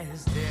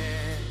as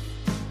death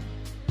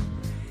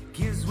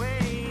gives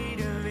way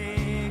to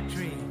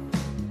victory.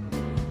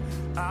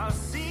 I'll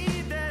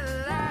see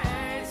the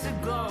lights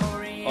of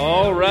glory.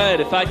 All right,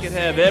 if I could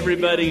have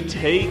everybody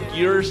take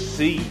your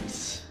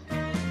seats.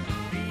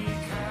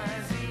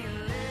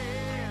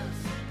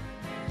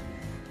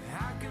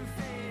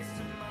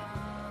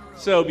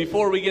 So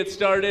before we get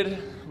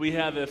started, we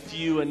have a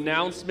few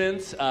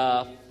announcements.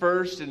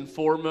 First and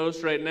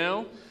foremost right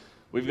now,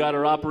 we've got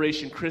our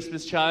Operation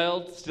Christmas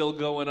Child still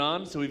going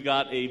on, so we've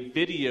got a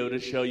video to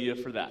show you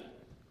for that.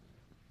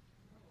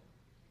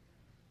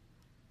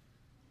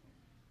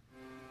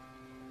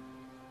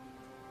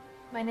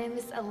 My name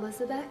is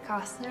Elizabeth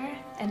Kostner,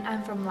 and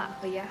I'm from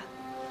Latvia.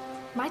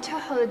 My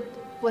childhood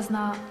was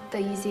not the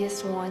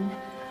easiest one.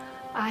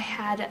 I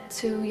had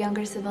two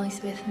younger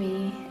siblings with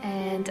me,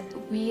 and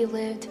we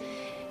lived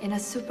in a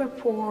super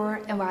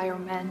poor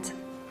environment.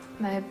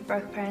 My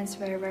birth parents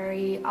were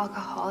very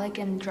alcoholic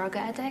and drug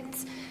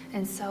addicts,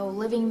 and so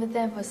living with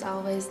them was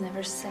always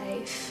never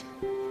safe.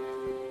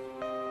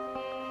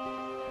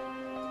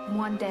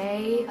 One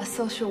day, a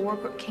social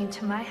worker came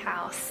to my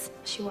house.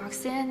 She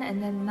walks in,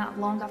 and then not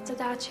long after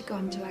that, she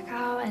comes back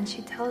out, and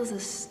she tells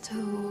us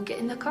to get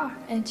in the car,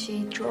 and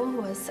she drove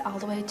us all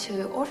the way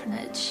to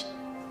orphanage.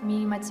 Me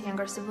and my two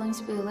younger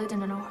siblings, we lived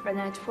in an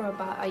orphanage for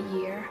about a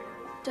year.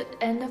 At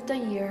the end of the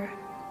year,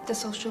 the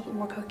social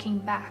worker came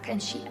back,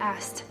 and she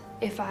asked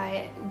if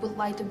I would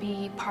like to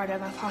be part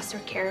of a foster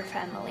care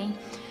family.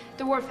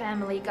 The word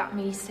family got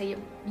me to say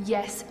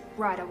yes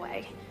right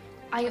away.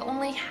 I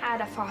only had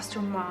a foster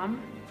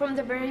mom. From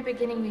the very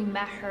beginning we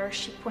met her,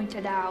 she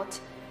pointed out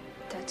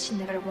that she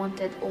never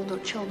wanted older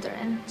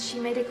children. She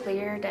made it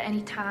clear that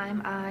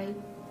anytime I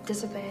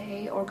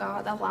disobey or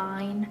got out of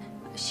line,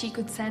 she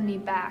could send me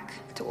back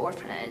to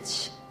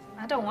orphanage.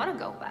 I don't want to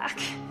go back.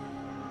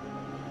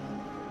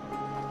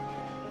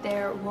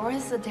 There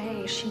was a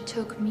day she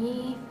took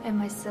me and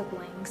my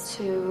siblings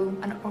to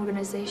an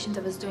organization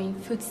that was doing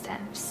food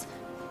stamps.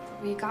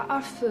 We got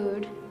our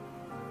food,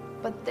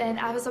 but then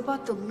I was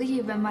about to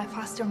leave and my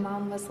foster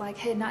mom was like,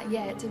 hey, not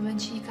yet. And when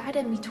she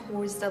guided me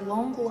towards the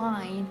long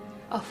line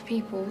of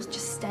people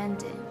just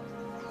standing.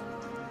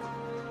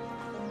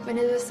 When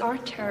it was our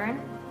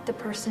turn, the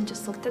person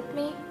just looked at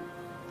me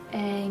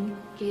and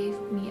gave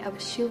me a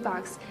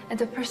shoebox. And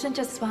the person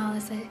just smiled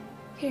and said,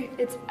 here,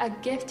 it's a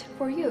gift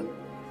for you.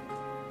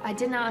 I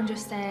did not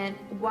understand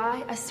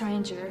why a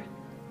stranger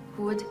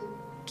would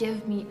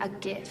give me a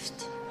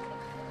gift.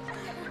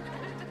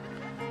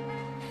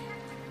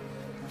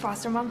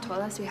 Foster mom told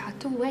us we had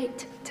to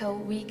wait till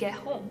we get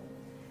home.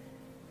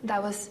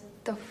 That was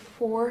the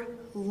 4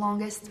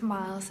 longest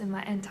miles in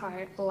my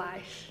entire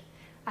life.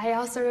 I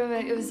also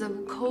remember it was a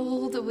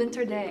cold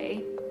winter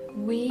day.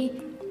 We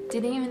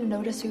didn't even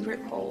notice we were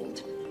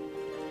cold.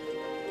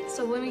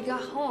 So when we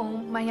got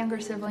home, my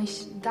younger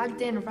siblings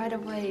dug in right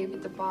away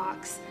with the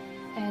box.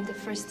 And the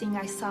first thing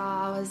I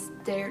saw was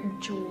their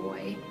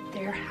joy,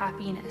 their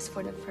happiness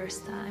for the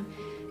first time.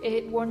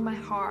 It warmed my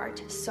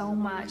heart so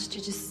much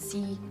to just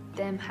see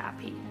them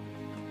happy.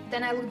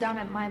 Then I looked down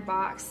at my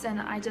box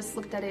and I just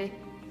looked at it.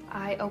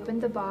 I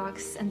opened the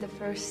box and the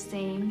first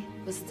thing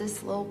was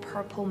this little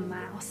purple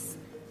mouse.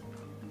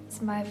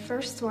 It's my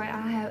first toy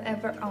I have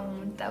ever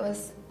owned that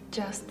was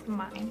just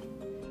mine.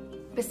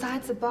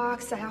 Besides the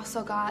box, I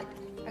also got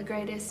a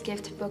greatest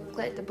gift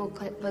booklet. The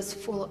booklet was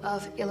full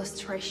of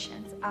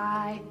illustrations.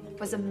 I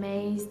was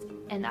amazed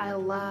and I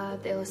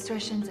loved the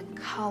illustrations and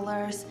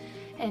colors,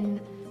 and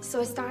so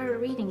I started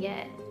reading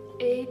it.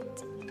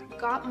 It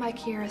got my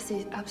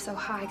curiosity up so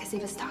high because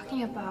it was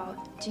talking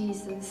about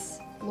Jesus,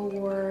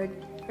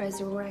 Lord,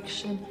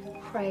 resurrection,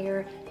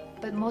 prayer,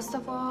 but most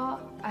of all,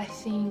 I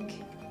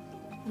think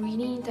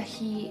reading that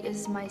He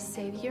is my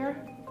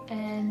Savior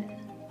and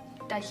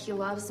that He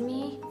loves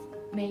me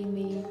made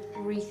me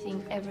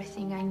rethink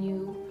everything I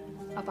knew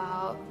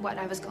about what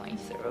I was going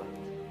through.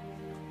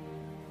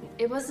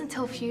 It wasn't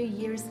until a few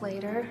years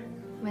later,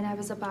 when I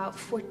was about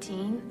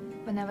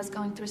 14, when I was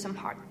going through some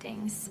hard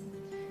things.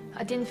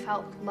 I didn't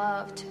feel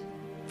loved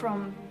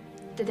from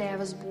the day I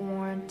was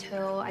born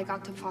till I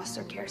got to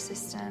foster care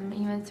system.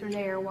 Even through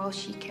there, while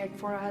she cared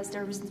for us,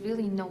 there was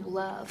really no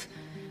love,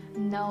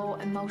 no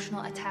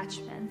emotional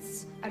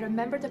attachments. I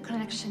remember the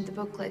connection the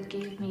booklet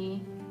gave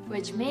me,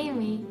 which made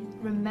me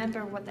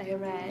remember what I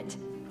read.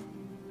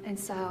 And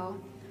so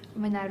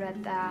when I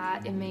read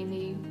that, it made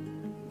me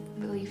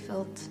really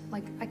feel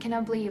like I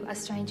cannot believe a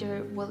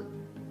stranger will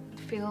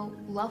feel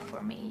love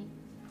for me,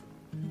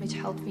 which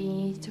helped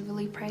me to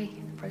really pray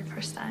for the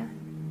first time.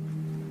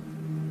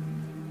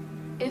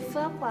 It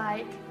felt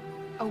like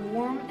a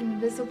warm,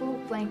 invisible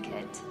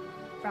blanket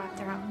wrapped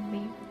around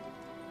me.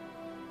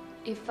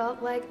 It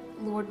felt like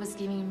Lord was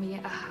giving me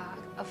a hug.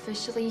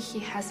 Officially, He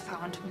has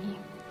found me.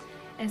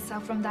 And so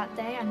from that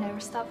day, I never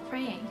stopped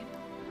praying.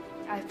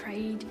 I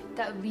prayed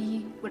that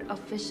we would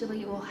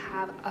officially will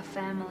have a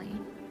family.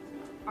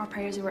 Our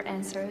prayers were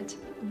answered.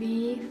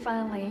 We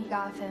finally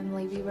got a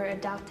family. We were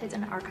adopted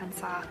in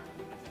Arkansas.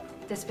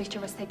 This picture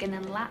was taken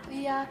in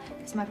Latvia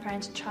as my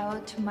parents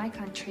traveled to my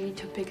country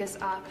to pick us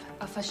up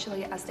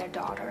officially as their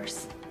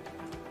daughters.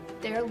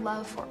 Their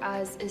love for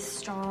us is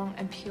strong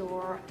and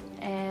pure,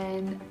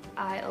 and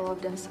I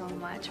love them so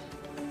much.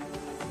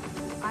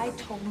 I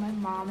told my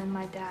mom and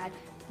my dad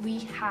we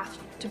have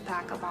to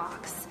pack a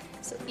box.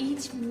 So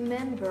each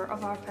member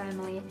of our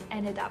family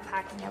ended up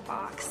packing a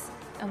box,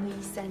 and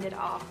we send it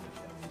off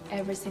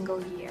every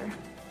single year.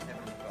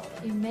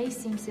 It may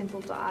seem simple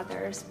to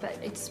others, but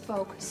it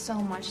spoke so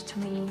much to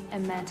me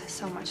and meant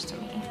so much to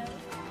me.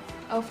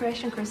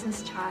 Operation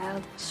Christmas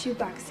Child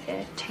Shoebox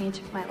Hit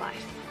changed my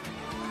life.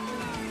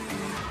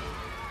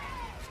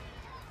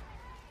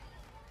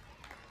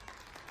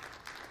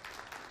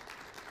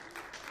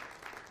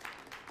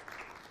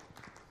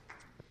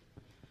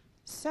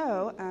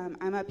 So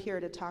I'm up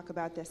here to talk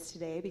about this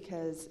today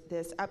because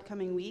this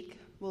upcoming week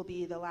will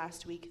be the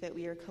last week that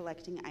we are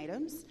collecting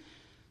items.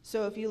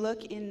 So if you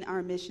look in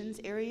our missions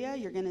area,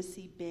 you're going to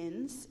see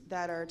bins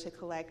that are to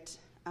collect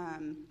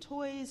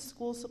toys,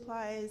 school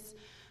supplies,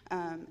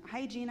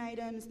 hygiene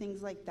items,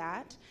 things like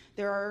that.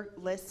 There are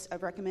lists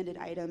of recommended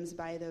items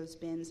by those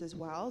bins as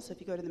well, so if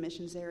you go to the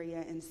missions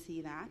area and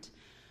see that.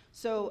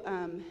 So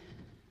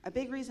a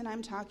big reason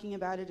I'm talking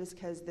about it is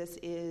because this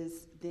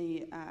is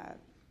the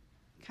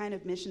kind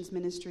of missions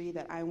ministry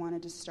that I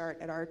wanted to start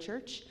at our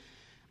church.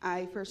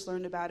 I first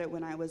learned about it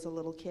when I was a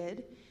little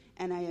kid,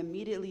 and I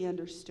immediately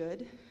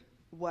understood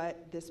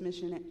what this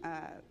mission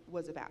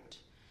was about.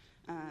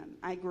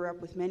 I grew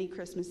up with many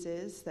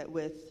Christmases that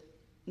with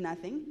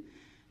nothing,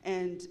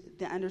 and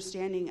the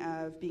understanding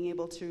of being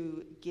able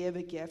to give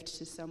a gift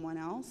to someone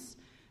else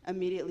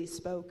immediately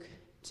spoke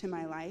to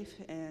my life,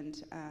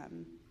 and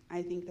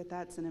I think that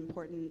that's an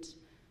important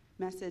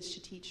message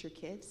to teach your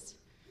kids.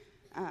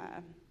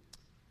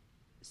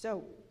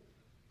 So,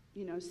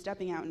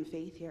 stepping out in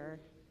faith here,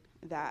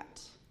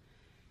 that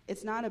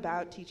it's not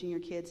about teaching your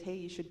kids, hey,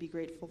 you should be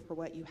grateful for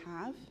what you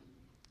have.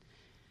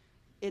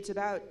 It's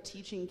about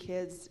teaching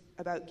kids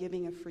about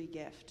giving a free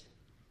gift.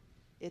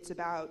 It's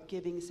about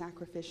giving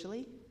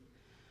sacrificially.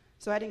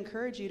 So I'd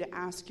encourage you to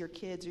ask your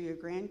kids or your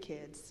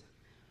grandkids,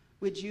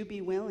 would you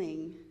be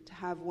willing to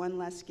have one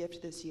less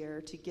gift this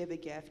year to give a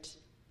gift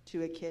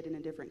to a kid in a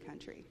different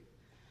country?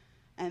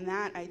 And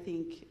that, I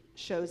think,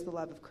 shows the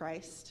love of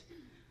Christ.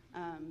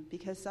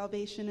 Because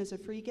salvation is a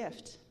free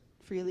gift,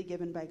 freely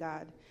given by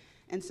God.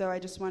 And so I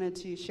just wanted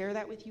to share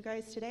that with you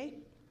guys today.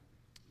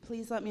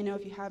 Please let me know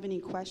if you have any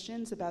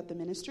questions about the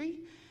ministry.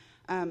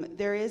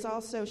 There is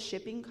also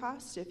shipping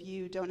costs if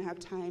you don't have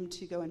time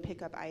to go and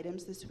pick up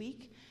items this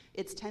week.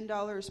 It's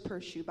 $10 per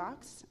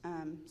shoebox.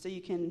 So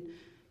you can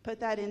put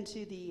that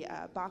into the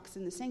box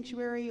in the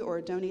sanctuary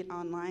or donate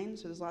online.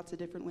 So there's lots of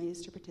different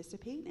ways to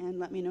participate. And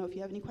let me know if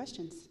you have any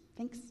questions.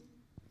 Thanks.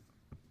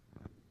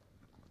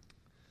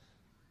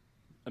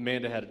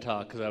 Amanda had to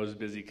talk because I was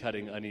busy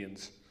cutting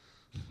onions,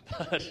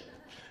 but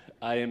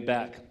I am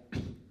back.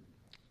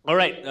 All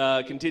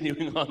right,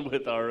 continuing on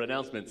with our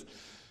announcements.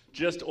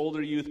 Just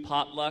Older Youth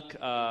Potluck.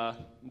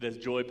 This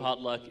Joy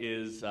Potluck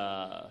is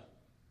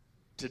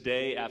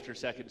today after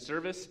second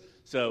service.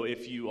 So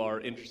if you are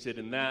interested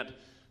in that,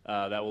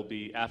 that will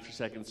be after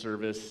second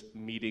service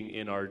meeting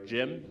in our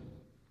gym.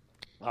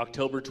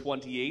 October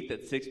 28th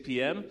at 6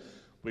 p.m.,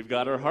 we've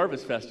got our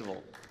Harvest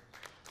Festival.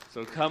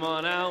 So come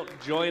on out,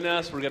 join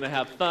us. We're going to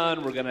have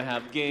fun. We're going to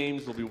have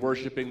games. We'll be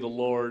worshiping the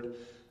Lord.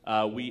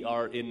 We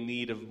are in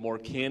need of more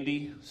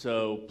candy,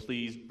 so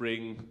please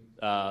bring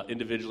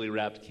individually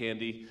wrapped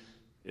candy.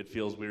 It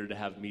feels weird to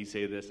have me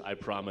say this. I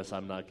promise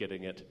I'm not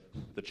getting it.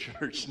 The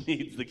church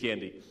needs the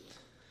candy.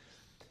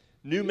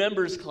 New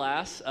members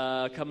class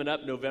coming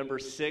up November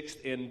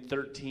 6th and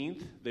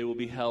 13th. They will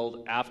be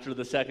held after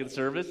the second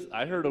service.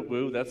 I heard a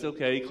woo. That's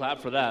okay. Clap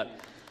for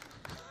that.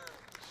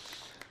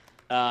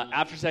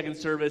 After second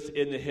service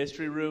in the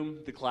history room,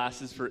 the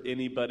class is for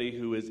anybody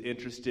who is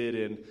interested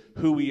in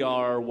who we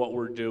are, what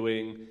we're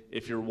doing.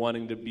 If you're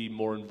wanting to be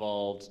more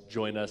involved,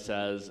 join us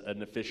as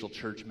an official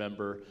church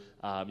member.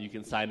 You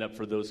can sign up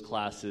for those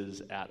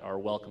classes at our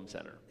Welcome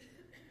Center.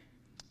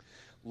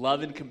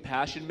 Love and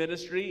Compassion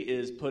Ministry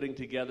is putting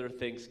together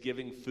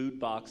Thanksgiving food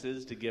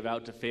boxes to give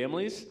out to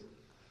families.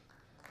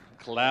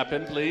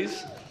 Clapping,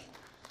 please.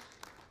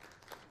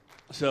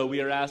 So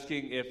we are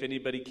asking if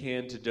anybody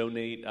can to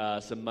donate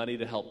some money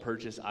to help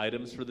purchase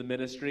items for the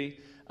ministry.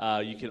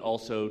 You can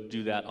also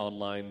do that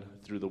online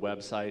through the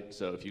website.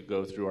 So if you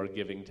go through our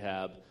giving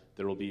tab,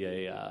 there will be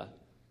a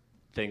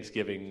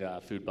Thanksgiving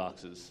food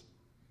boxes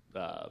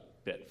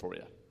bit for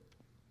you.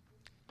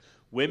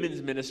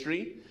 Women's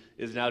ministry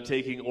is now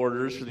taking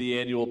orders for the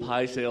annual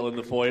pie sale in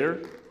the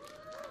foyer.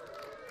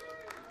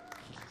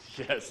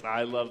 Yes,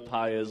 I love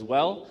pie as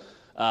well.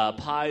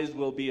 Pies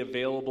will be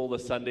available the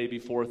Sunday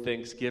before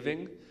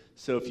Thanksgiving.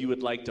 So if you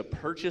would like to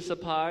purchase a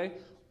pie,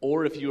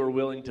 or if you are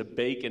willing to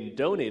bake and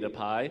donate a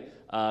pie,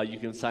 you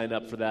can sign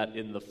up for that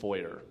in the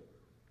foyer.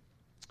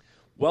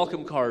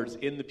 Welcome cards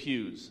in the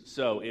pews.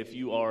 So if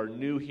you are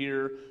new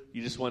here,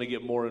 you just want to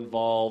get more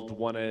involved,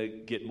 want to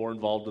get more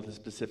involved with a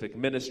specific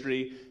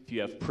ministry, if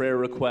you have prayer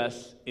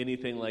requests,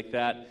 anything like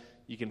that,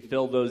 You can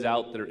fill those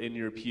out that are in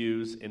your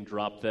pews and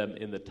drop them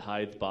in the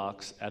tithe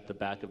box at the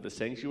back of the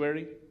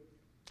sanctuary.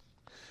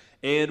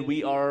 And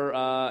we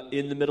are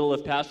in the middle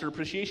of Pastor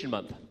Appreciation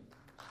Month.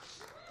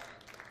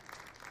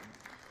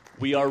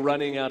 We are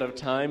running out of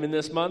time in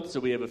this month, so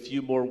we have a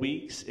few more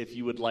weeks. If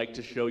you would like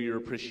to show your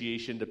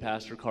appreciation to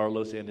Pastor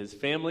Carlos and his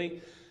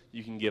family,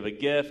 you can give a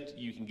gift,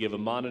 you can give a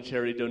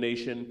monetary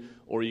donation,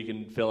 or you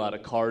can fill out a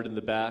card in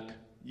the back.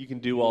 You can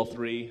do all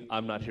three.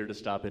 I'm not here to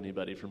stop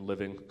anybody from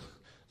living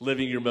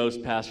your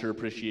most pastor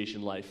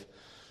appreciation life.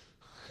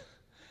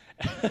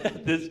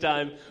 This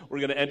time, we're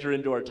going to enter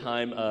into our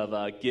time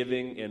of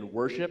giving and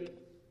worship.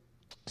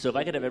 So if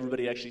I could have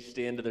everybody actually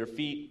stand to their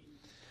feet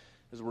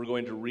as we're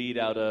going to read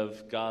out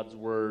of God's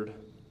Word.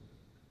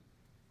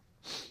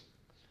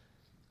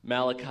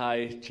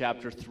 Malachi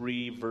chapter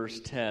 3, verse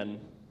 10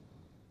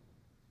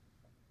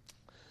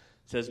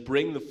 says,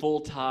 "Bring the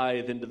full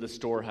tithe into the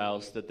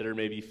storehouse, that there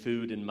may be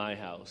food in my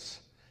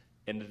house,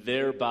 and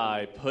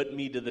thereby put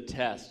me to the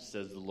test,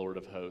 says the Lord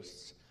of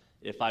hosts,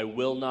 if I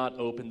will not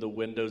open the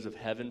windows of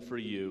heaven for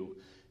you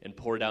and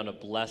pour down a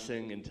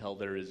blessing until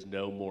there is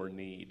no more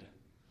need."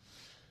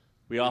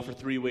 We offer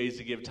 3 ways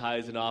to give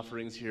tithes and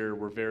offerings here.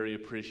 We're very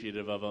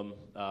appreciative of them.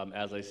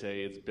 As I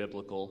say, it's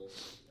biblical.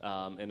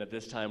 And at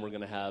this time, we're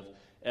going to have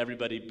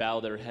everybody bow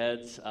their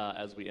heads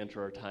as we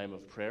enter our time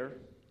of prayer.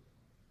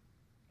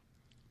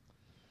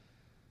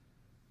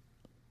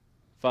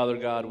 Father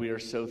God, we are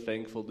so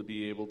thankful to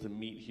be able to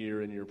meet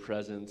here in your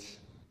presence,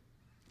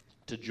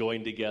 to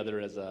join together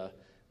as a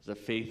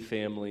faith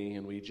family,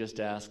 and we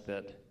just ask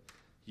that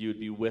you would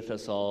be with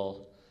us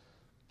all.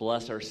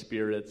 Bless our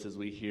spirits as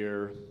we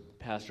hear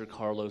Pastor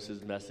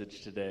Carlos's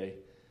message today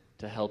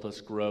to help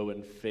us grow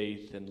in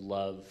faith and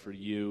love for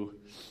you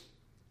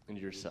and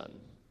your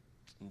Son.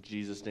 In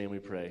Jesus' name we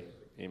pray,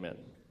 amen.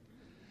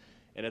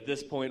 And at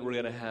this point, we're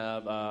going to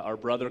have our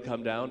brother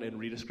come down and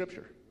read a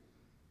scripture.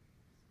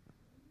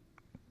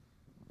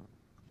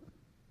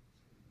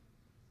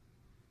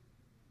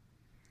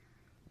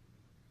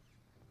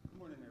 Good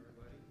morning,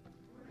 everybody.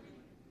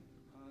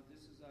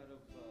 This is out of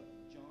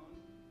John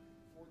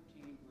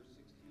 14, verse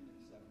 16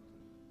 and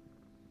 17.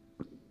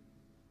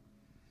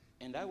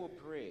 "And I will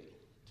pray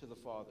to the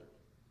Father,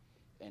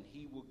 and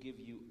he will give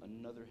you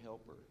another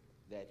helper,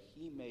 that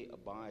he may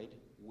abide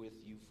with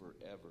you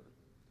forever,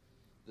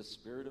 the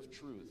Spirit of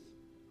truth,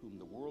 whom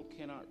the world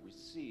cannot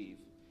receive,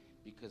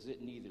 because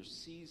it neither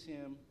sees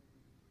him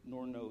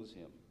nor knows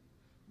him.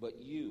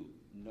 But you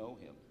know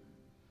him,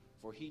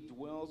 for he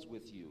dwells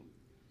with you,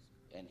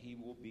 and he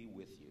will be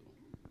with you."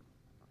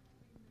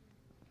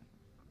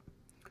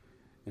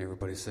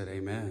 Everybody said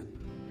amen.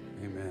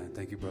 Amen.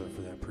 Thank you, brother,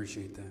 for that.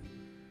 Appreciate that.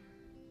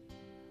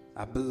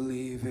 I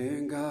believe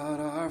in God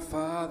our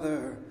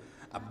Father.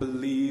 I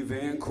believe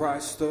in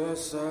Christ the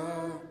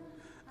Son.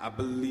 I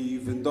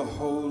believe in the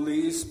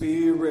Holy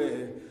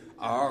Spirit.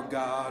 Our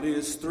God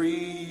is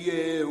 3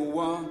 in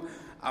 1.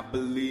 I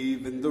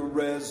believe in the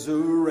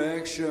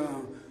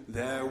resurrection,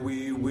 that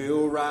we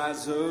will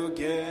rise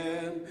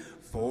again.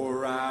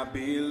 For I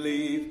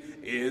believe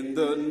in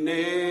the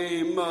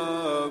name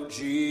of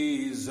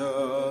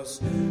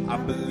Jesus. I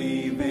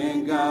believe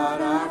in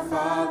God our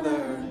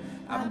Father.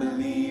 I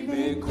believe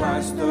in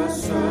Christ the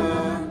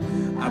Son.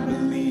 I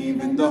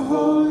believe in the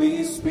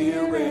Holy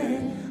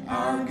Spirit.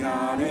 Our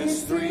God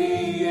is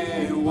 3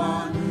 in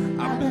 1.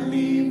 I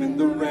believe in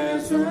the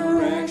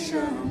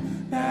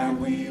resurrection, that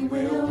we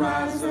will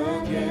rise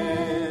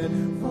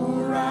again.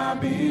 For I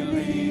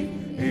believe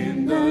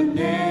in the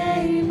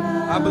name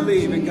of I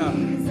believe in God.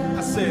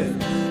 I said,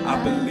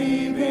 I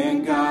believe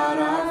in God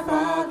our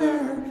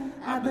Father.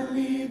 I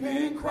believe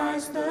in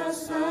Christ the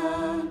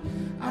Son.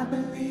 I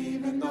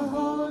believe in the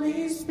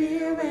Holy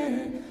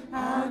Spirit.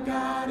 Our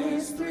God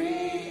is 3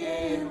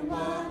 in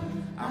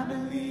 1. I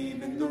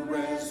believe in the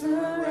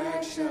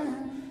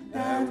resurrection,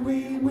 that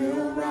we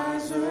will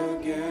rise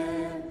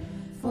again.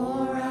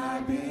 For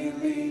I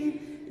believe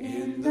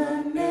in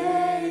the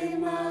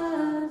name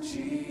of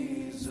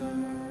Jesus.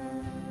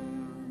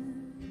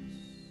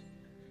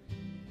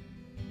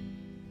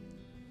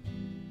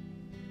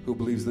 Who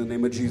believes in the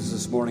name of Jesus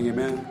this morning?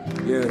 Amen?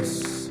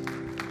 Yes.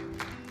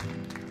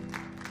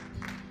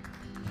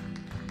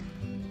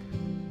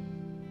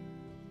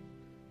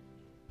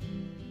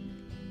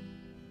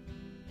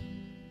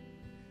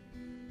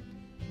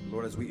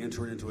 Lord, as we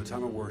enter into a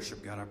time of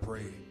worship, God, I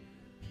pray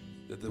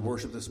that the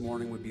worship this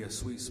morning would be a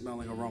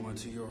sweet-smelling aroma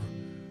to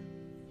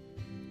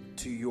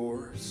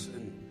yours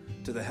and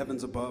to the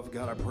heavens above.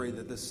 God, I pray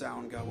that this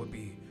sound, God, would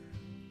be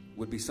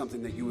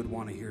something that you would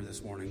want to hear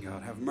this morning,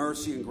 God. Have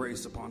mercy and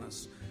grace upon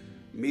us.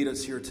 Meet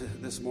us here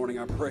this morning,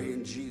 I pray,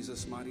 in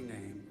Jesus' mighty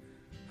name.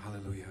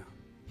 Hallelujah.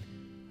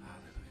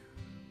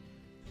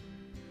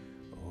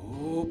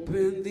 Hallelujah.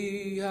 Open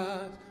the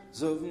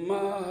eyes of my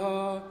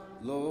heart,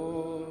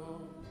 Lord.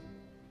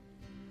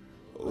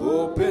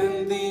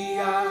 Open the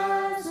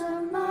eyes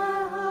of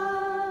my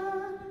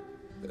heart.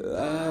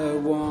 I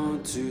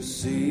want to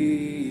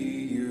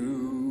see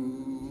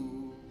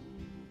you.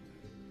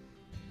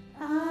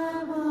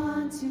 I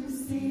want to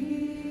see you.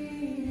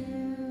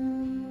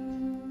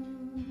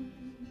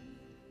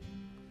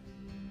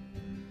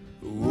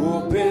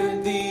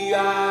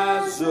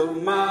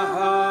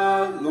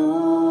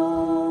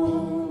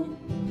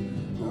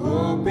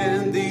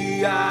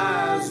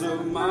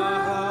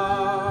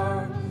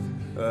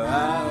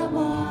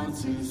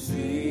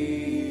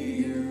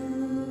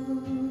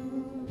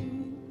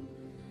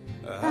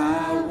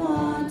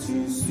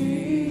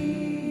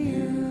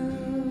 you.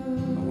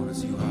 I want to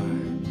see you high.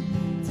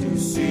 To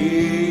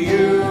see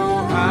you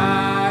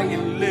high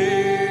and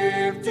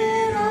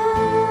lifted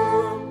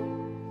up,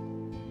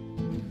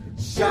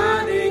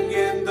 shining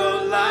in the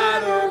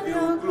light of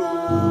your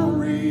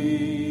glory.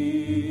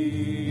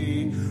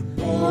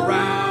 Pour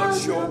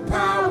out your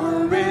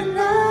power and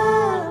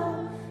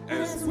love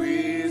as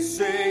we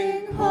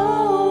sing,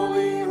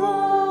 holy,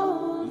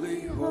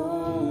 holy,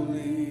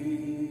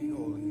 holy,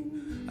 holy.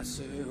 I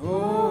say,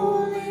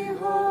 holy,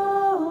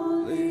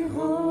 holy,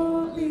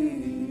 holy.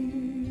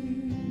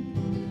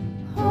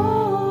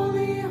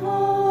 Holy,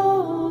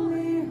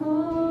 holy,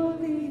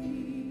 holy.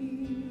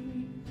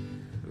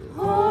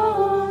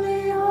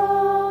 Holy,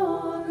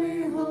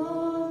 holy,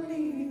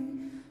 holy.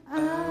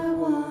 I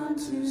want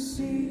to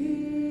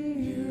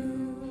see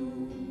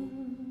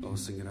you. Oh,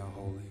 sing it out,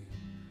 holy.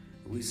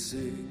 We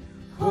sing,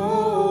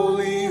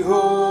 holy,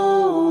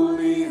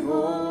 holy,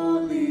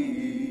 holy.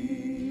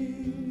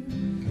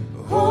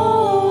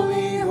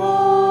 Holy,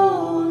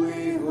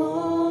 holy,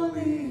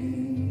 holy.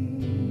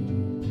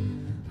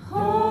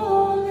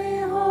 Holy,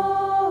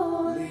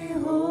 holy,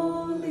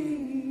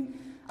 holy.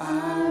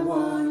 I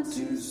want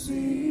to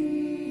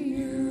see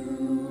you.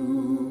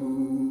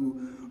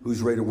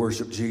 Who's ready to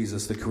worship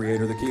Jesus, the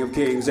Creator, the King of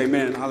Kings?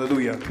 Amen.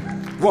 Hallelujah.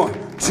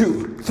 1,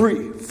 2,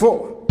 3,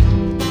 4.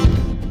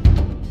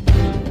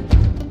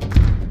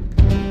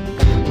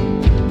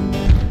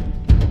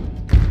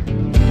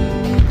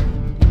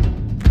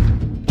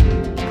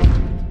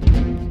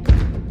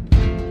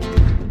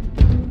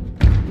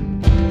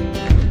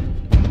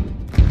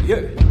 Yeah.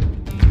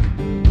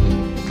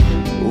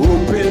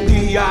 Open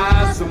the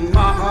eyes of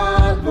my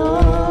heart,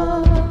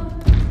 Lord.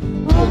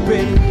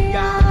 Open the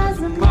eyes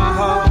of my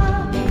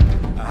heart.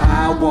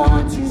 I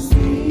want to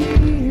see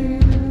you.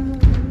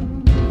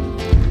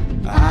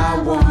 I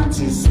want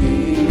to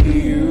see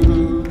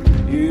you.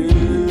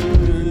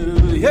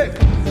 Yeah.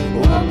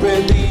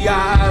 Open the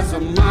eyes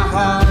of my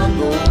heart,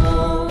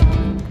 Lord.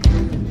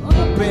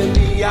 Open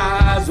the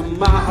eyes of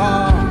my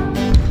heart.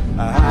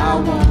 I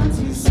want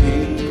to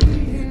see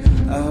you.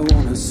 I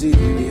want to see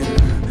you.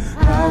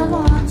 I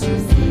want to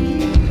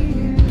see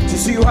you. To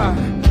see you high.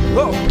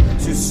 Oh,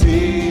 to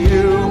see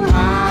you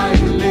high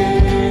and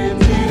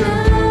lifted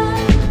up,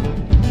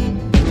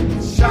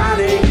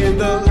 shining in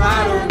the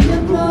light of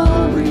your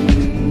glory.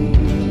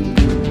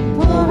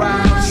 Pour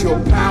out your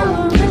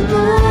power and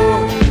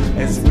love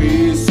as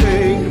we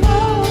sing.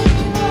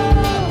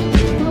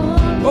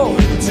 Oh,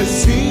 to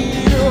see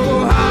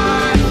you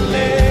high and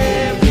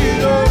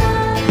lifted up,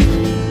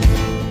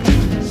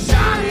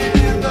 shining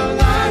in the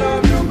light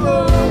of your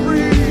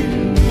glory.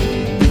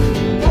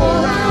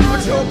 Pour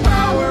out your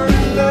power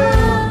and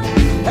love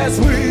as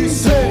we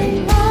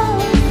sing.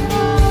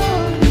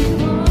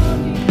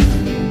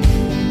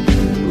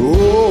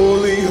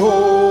 Holy,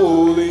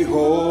 holy,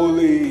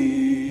 holy.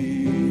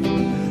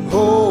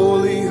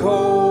 Holy,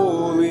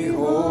 holy,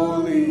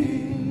 holy.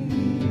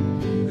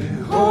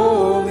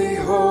 Holy,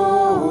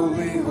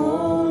 holy,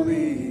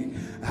 holy.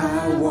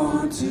 I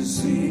want to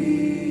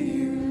see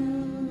you.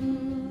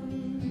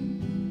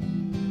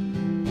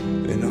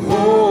 And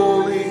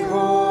holy,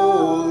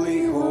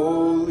 holy,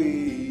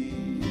 holy.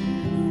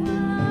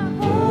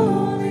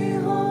 Holy,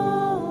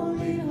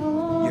 holy,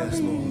 holy. Yes,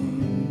 Lord.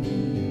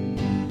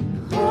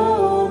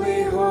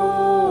 Holy,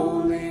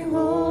 holy,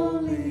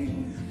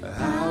 holy.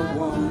 I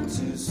want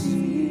to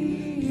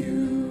see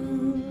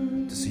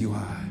you. To see you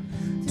high.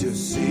 To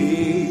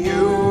see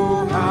you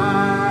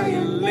high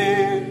and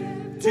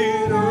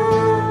lifted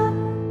up,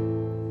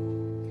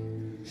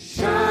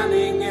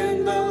 shining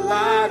in the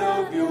light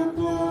of your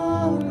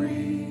glory.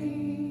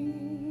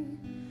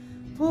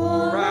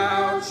 Pour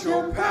out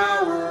your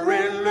power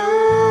and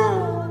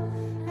love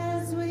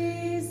As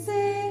we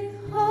sing,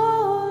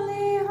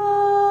 holy,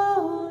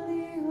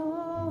 holy,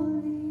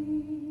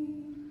 holy.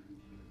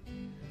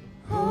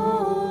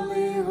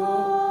 Holy,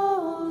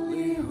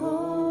 holy,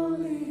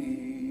 holy.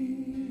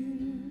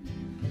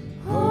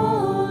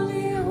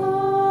 Holy,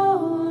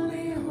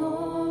 holy,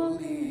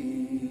 holy.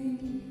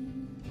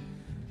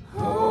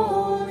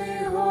 Holy,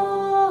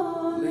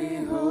 holy,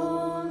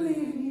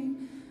 holy.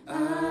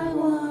 I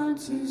want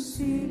to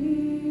see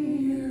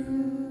you.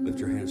 Lift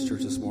your hands,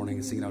 church, this morning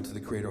and sing it out to the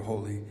Creator.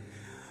 Holy.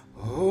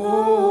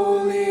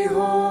 Holy,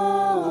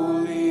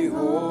 holy,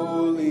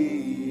 holy.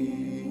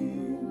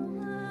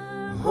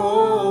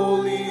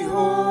 Holy,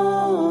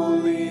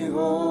 holy,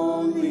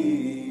 holy.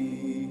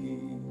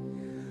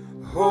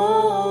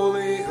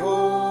 Holy,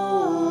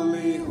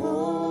 holy,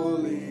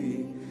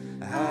 holy.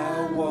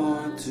 I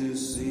want to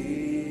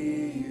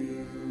see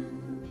you.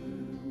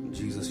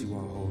 Jesus, you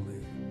are holy.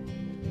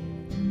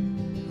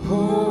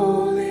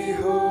 Holy,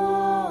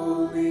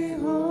 holy,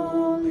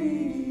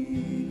 holy.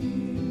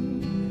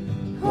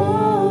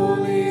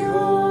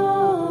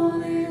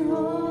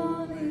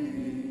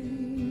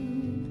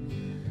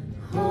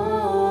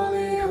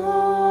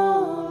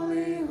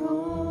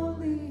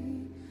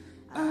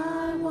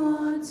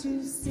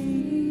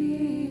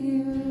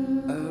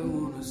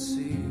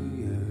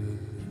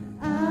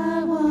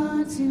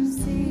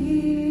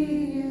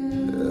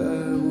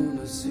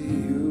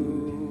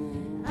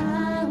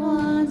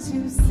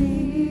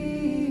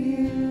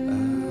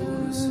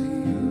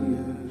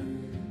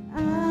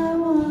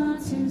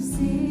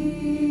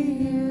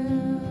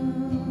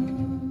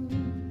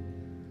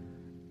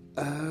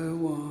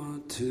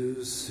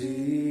 to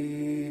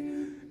see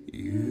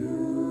you.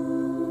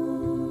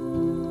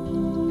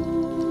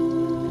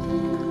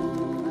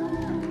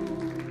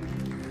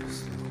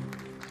 Yes, Lord.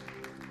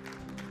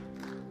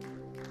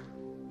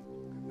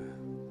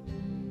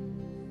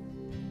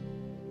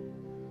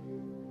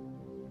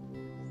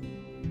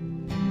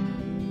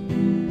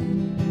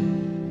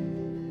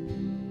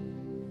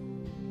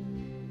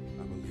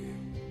 I believe.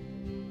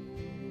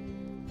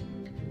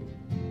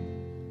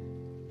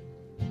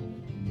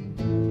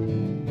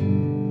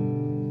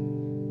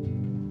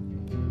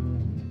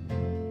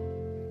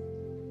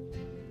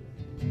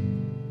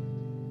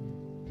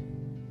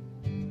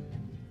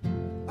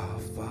 Our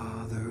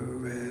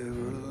Father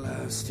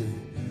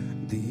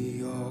everlasting,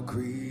 the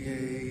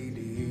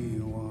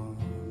all-creating one,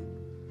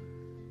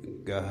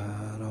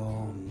 God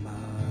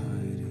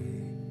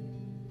Almighty,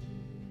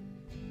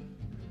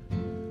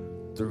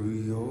 through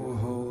your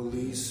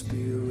Holy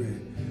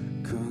Spirit,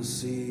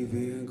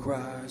 conceiving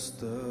Christ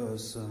the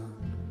Son,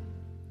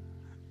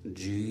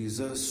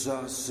 Jesus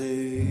our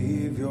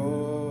Savior.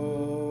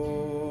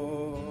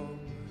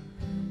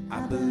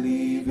 I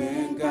believe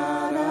in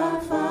God our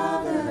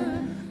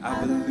Father,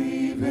 I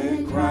believe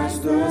in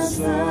Christ the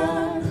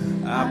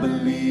Son, I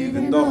believe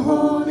in the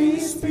Holy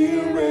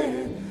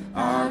Spirit,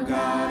 our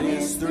God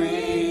is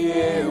three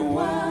in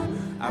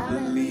one. I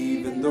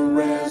believe in the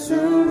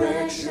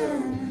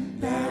resurrection,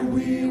 that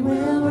we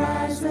will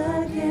rise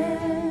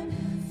again,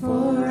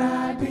 for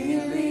I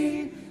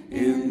believe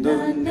in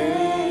the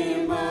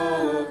name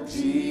of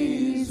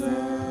Jesus.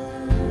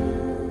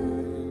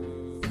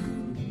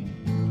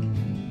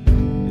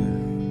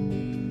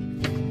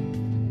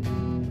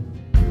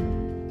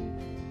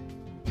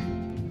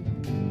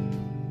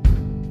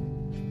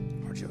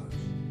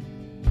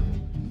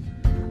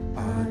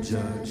 Our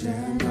judge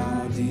and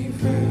our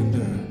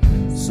defender,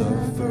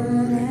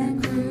 suffered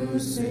and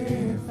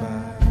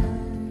crucified.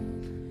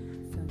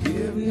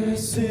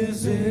 Forgiveness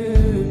is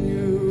in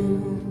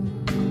you.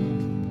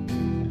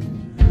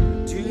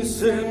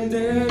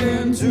 Descended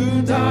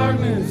into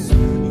darkness,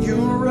 you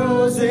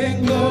rose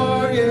in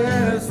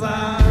glorious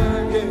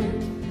light,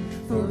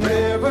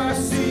 forever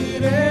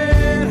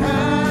seated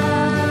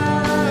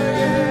high.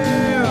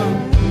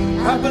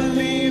 Yeah. I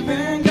believe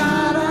in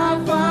God our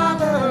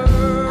Father,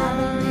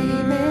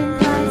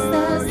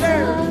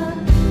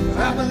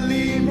 I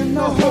believe in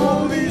the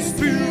Holy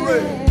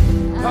Spirit,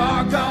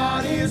 our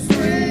God is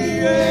three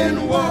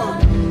in one.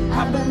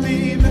 I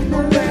believe in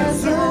the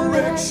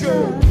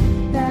resurrection,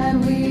 that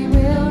we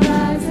will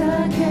rise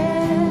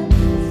again.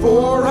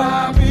 for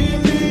I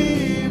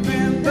believe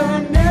in the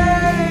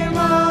name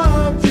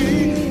of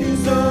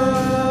Jesus.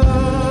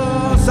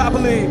 I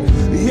believe,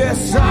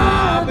 yes,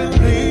 I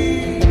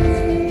believe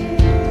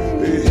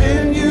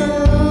in you.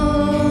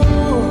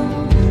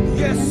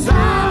 Yes,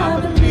 I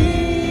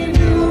believe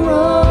you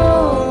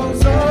rose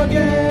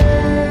again.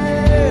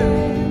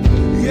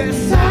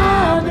 Yes,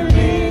 I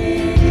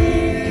believe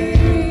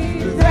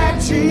that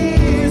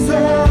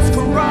Jesus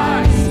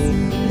Christ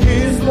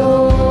is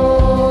Lord.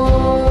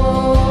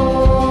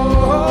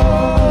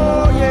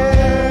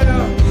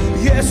 Yeah.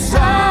 Yes,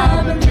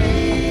 I believe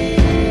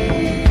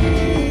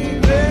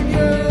in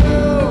you.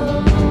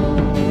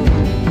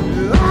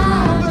 I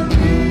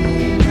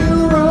believe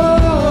you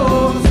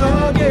rose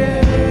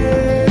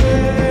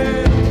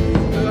again.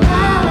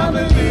 I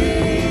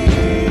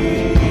believe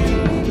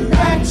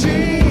that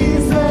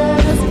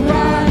Jesus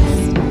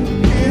Christ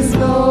is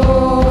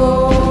Lord.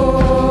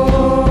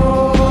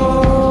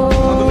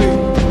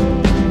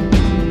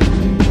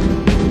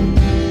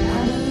 I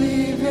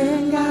believe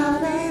in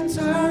God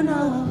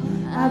eternal.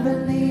 I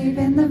believe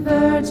in the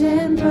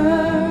virgin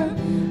birth.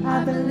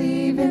 I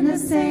believe in the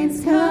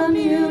saints'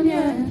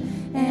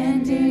 communion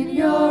and in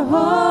your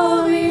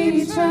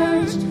holy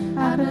church.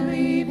 I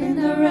believe in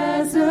the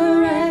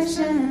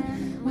resurrection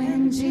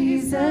when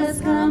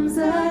Jesus comes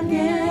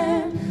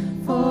again.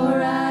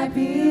 For I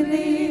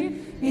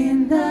believe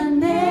in the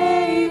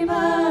name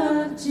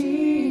of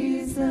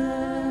Jesus.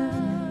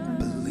 I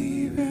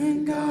believe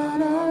in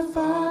God our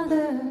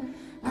Father,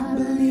 I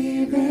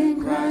believe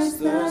in Christ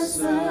the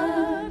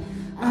Son,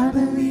 I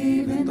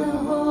believe in the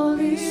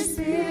Holy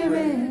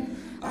Spirit,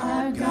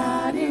 our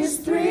God is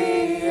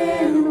three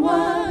in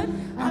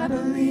one. I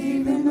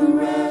believe in the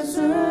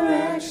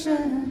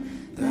resurrection,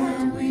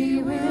 that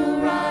we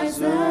will rise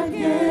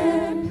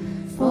again,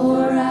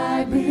 for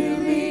I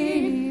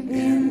believe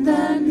in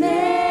the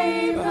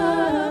name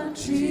of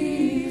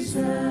Jesus.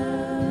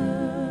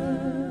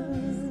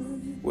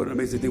 What an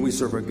amazing thing. We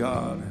serve a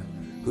God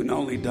who not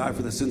only died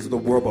for the sins of the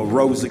world, but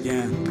rose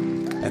again.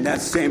 And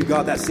that same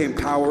God, that same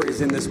power is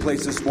in this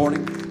place this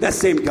morning. That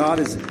same God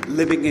is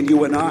living in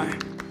you and I.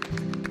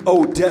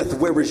 Oh, death,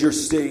 where is your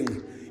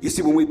sting? You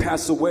see, when we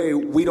pass away,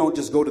 we don't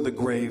just go to the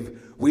grave.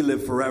 We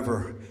live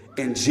forever.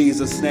 In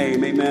Jesus'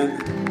 name, amen.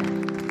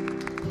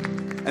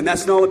 And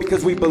that's not only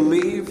because we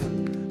believe,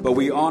 but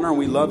we honor and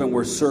we love and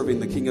we're serving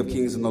the King of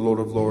Kings and the Lord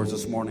of Lords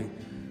this morning.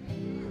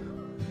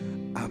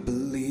 I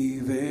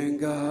believe in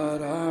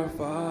God our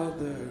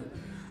Father,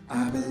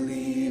 I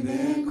believe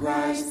in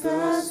Christ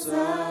the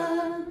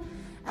Son,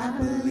 I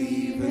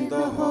believe in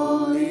the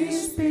Holy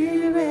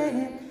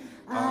Spirit.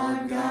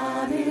 Our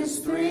God is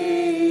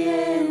three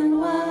in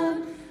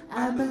one.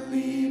 I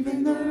believe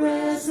in the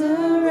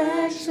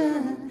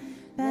resurrection,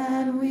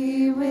 that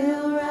we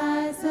will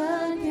rise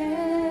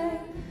again.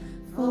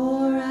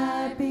 For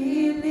I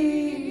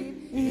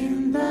believe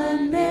in the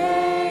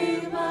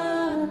name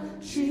of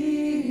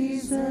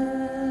Jesus.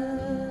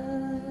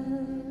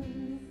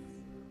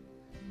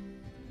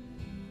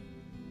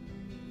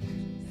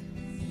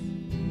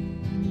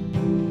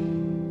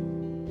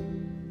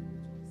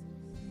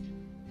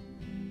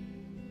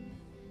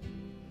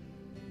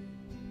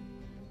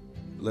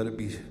 Let it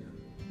be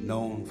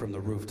known from the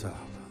rooftop.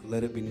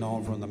 Let it be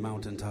known from the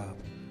mountaintop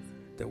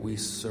that we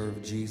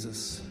serve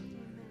Jesus.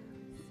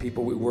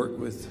 People we work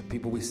with,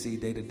 people we see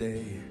day to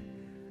day,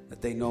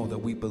 that they know that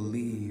we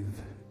believe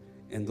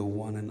in the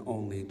one and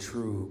only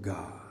true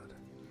God.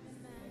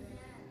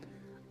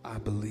 I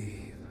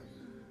believe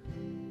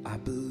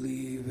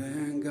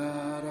in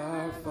God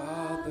our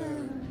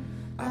Father.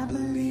 I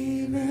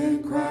believe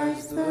in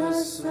Christ the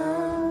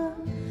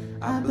Son.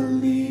 I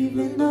believe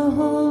in the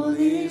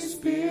Holy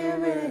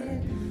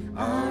Spirit.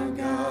 Our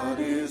God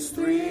is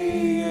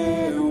three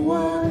in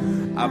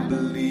one. I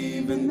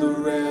believe in the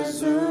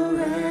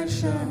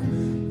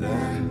resurrection,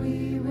 that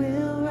we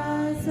will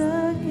rise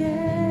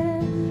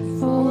again.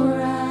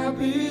 For I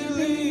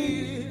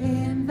believe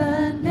in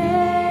the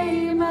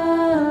name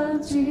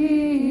of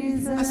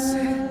Jesus.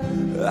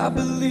 I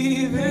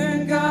believe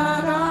in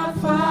God our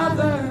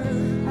Father.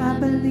 I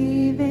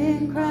believe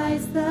in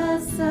Christ the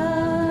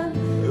Son.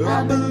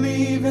 I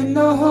believe in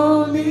the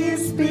Holy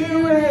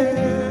Spirit.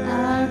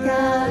 Our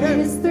God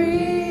is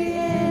three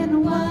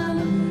in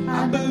one.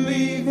 I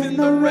believe in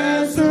the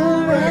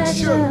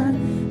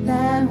resurrection,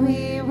 that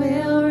we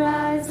will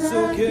rise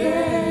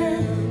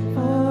again.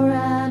 For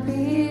I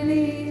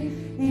believe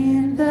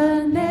in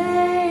the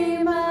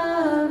name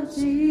of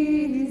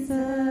Jesus.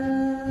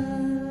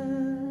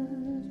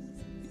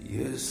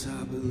 Yes,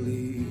 I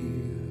believe.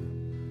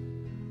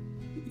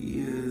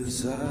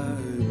 Yes, I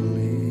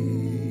believe.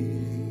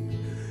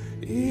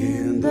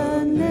 In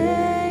the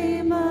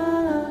name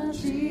of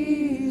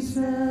Jesus.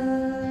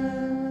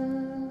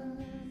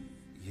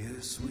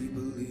 Yes, we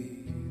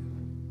believe.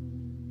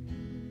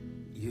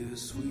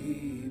 Yes,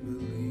 we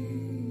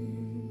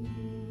believe.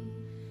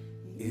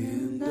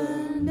 In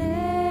the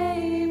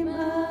name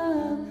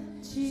of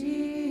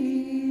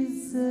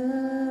Jesus.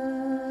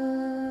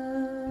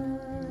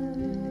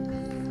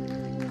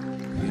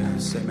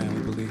 Yes, amen,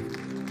 we believe.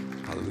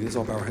 Hallelujah. Let's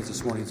all bow our heads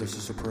this morning. There's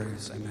just a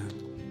praise. Amen.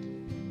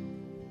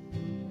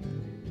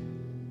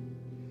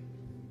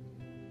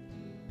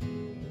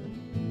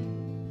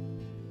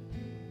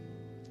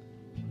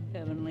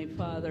 Heavenly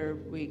Father,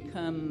 we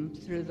come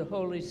through the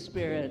Holy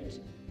Spirit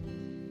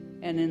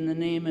and in the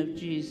name of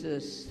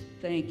Jesus,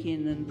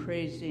 thanking and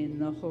praising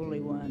the Holy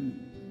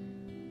One.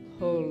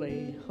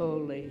 Holy,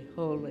 holy,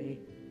 holy.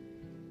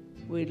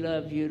 We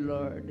love you,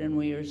 Lord, and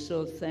we are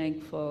so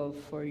thankful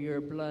for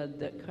your blood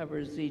that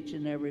covers each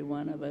and every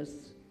one of us.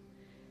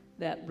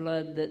 That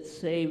blood that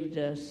saved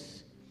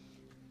us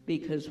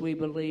because we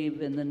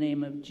believe in the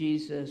name of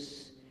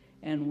Jesus.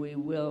 And we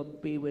will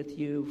be with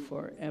you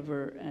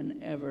forever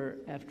and ever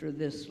after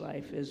this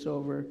life is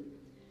over.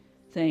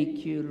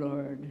 Thank you,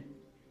 Lord.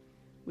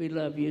 We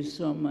love you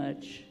so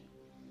much.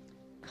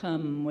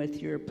 Come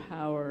with your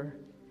power,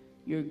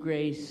 your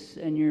grace,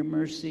 and your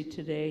mercy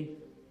today.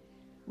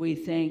 We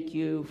thank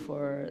you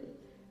for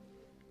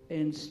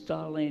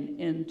installing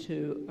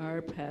into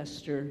our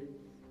pastor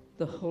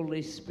the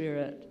Holy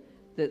Spirit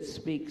that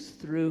speaks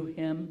through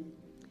him.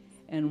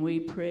 And we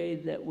pray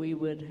that we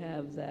would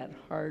have that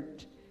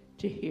heart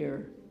to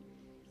hear,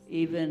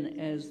 even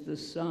as the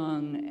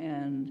song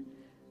and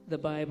the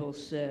Bible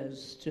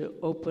says, to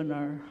open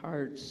our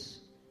hearts,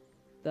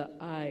 the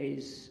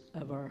eyes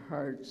of our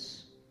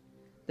hearts,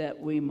 that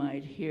we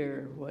might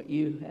hear what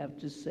you have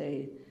to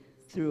say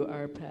through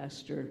our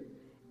pastor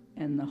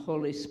and the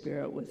Holy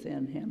Spirit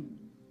within him.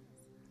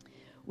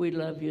 We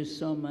love you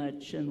so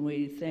much, and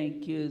we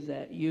thank you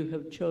that you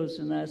have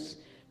chosen us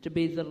to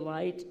be the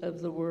light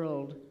of the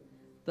world,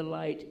 the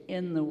light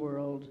in the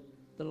world,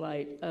 the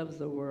light of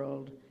the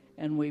world.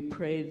 And we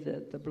pray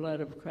that the blood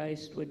of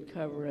Christ would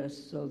cover us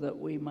so that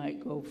we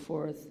might go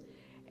forth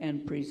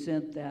and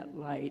present that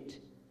light,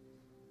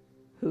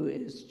 who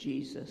is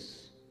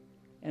Jesus.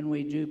 And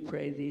we do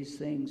pray these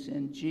things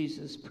in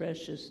Jesus'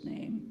 precious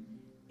name.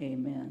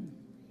 Amen.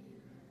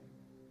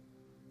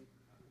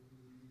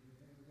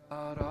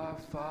 God our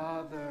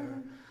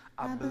Father,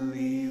 I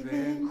believe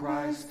in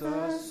Christ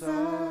the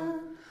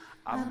Son.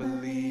 I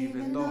believe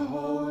in the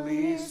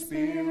Holy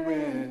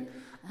Spirit.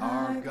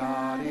 Our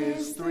God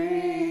is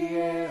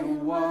three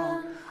in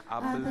one.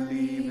 I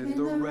believe in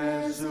the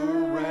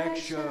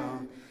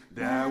resurrection,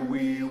 that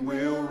we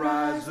will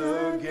rise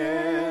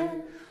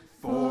again.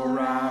 For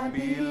I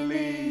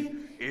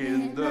believe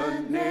in the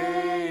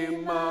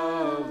name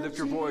of, lift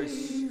your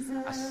voice.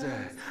 I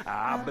said,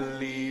 I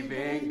believe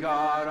in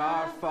God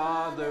our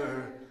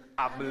Father.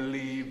 I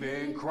believe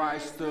in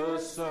Christ the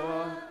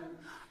Son.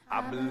 I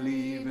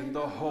believe in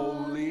the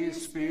Holy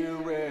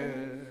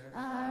Spirit.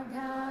 Our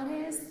God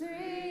is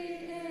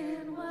three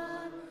in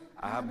one.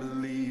 I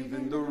believe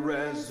in the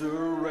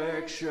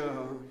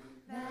resurrection.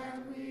 That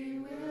we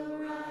will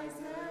rise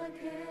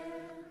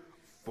again.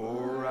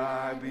 For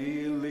I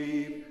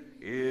believe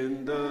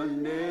in the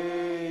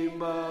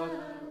name of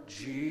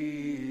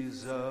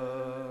Jesus.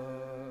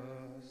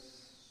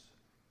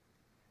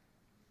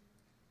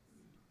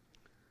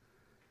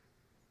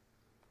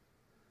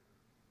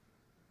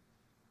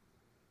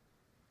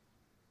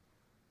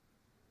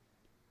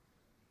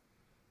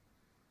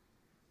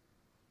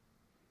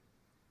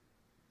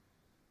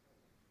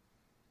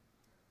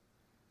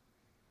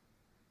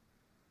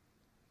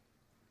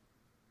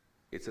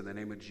 It's in the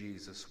name of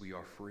Jesus we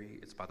are free.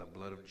 It's by the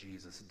blood of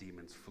Jesus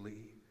demons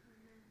flee.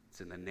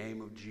 It's in the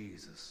name of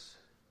Jesus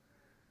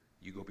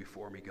you go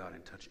before me, God,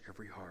 and touch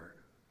every heart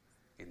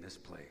in this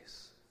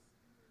place.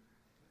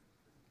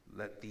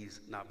 Let these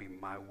not be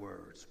my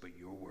words, but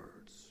your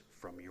words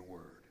from your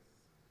word.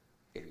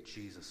 In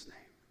Jesus'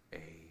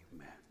 name,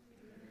 amen.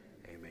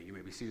 Amen. You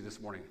may be seated this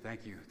morning.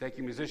 Thank you. Thank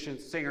you,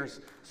 musicians, singers.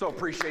 So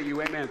appreciate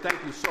you. Amen.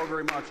 Thank you so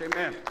very much.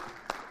 Amen.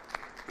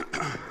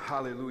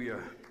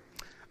 Hallelujah.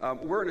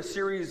 We're in a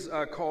series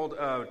called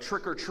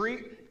Trick or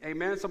Treat.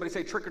 Amen. Somebody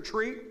say trick or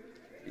treat.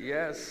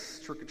 Yes,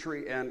 trick or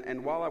treat.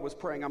 And while I was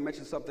praying, I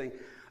mentioned something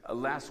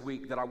last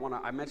week that I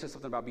mentioned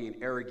something about being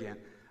arrogant,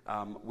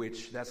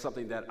 which that's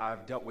something that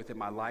I've dealt with in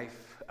my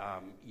life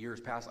years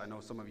past. I know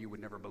some of you would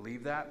never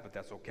believe that, but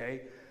that's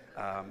okay.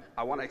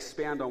 I want to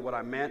expand on what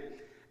I meant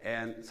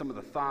and some of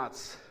the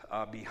thoughts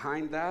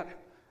behind that.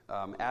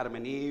 Adam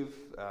and Eve.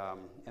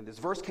 And this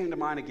verse came to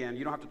mind again.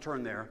 You don't have to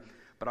turn there.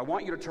 But I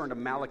want you to turn to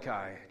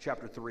Malachi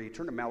chapter 3.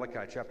 Turn to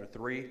Malachi chapter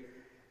 3.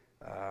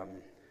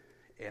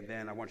 And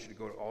then I want you to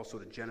go also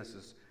to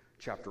Genesis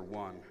chapter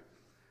 1.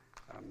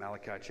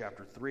 Malachi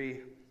chapter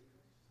 3.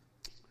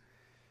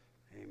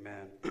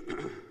 Amen.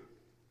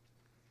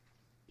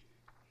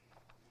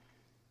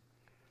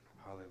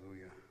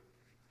 Hallelujah.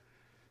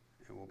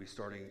 And we'll be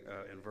starting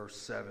in verse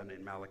 7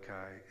 in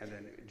Malachi. And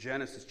then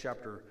Genesis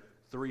chapter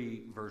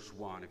 3, verse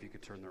 1, if you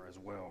could turn there as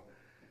well.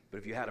 But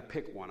if you had to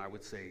pick one, I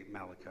would say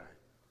Malachi.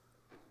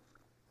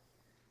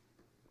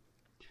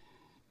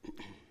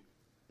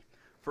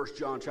 1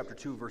 John chapter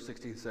 2, verse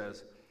 16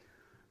 says,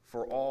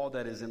 "For all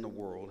that is in the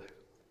world,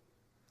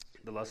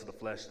 the lust of the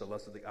flesh, the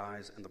lust of the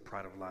eyes, and the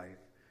pride of life,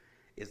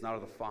 is not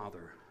of the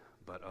Father,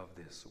 but of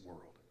this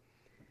world."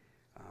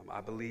 I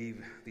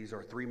believe these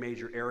are three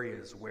major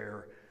areas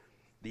where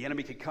the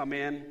enemy could come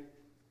in.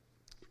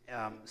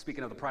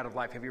 Speaking of the pride of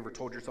life, have you ever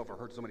told yourself or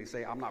heard somebody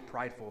say, "I'm not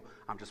prideful,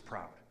 I'm just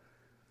proud"?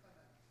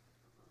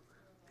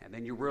 And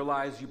then you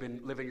realize you've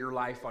been living your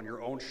life on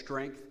your own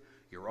strength,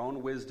 your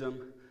own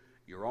wisdom,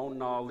 your own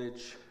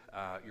knowledge,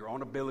 your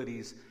own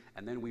abilities,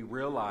 and then we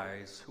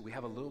realize we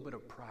have a little bit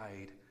of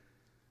pride,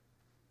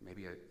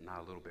 maybe not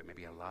a little bit,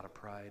 maybe a lot of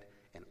pride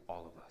in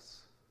all of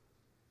us.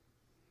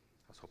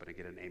 I was hoping to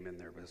get an amen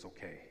there, but it's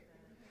okay.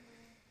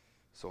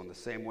 So in the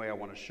same way, I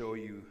want to show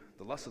you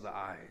the lust of the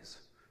eyes.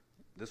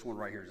 This one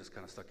right here just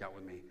kind of stuck out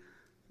with me.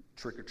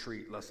 Trick or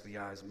treat, lust of the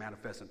eyes,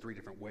 manifests in three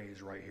different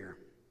ways right here.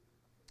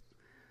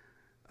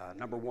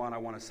 Number one, I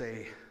want to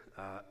say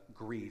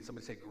greed.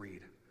 Somebody say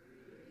greed.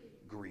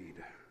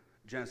 Greed.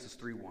 Genesis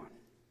 3:1.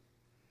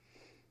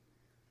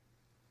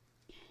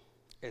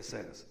 It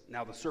says,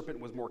 "Now the serpent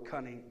was more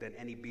cunning than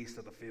any beast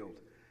of the field,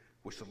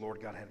 which the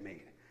Lord God had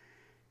made.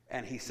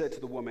 And he said to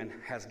the woman,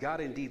 'Has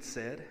God indeed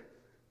said,'"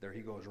 there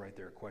he goes right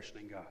there,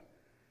 questioning God,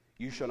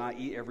 "'You shall not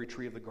eat every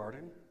tree of the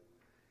garden?'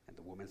 And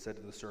the woman said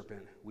to the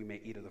serpent, 'We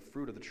may eat of the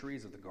fruit of the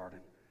trees of the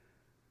garden.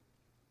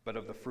 But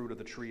of the fruit of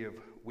the tree of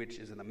which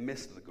is in the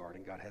midst of the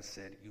garden, God has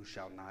said, you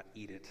shall not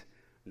eat it,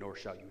 nor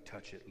shall you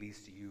touch it,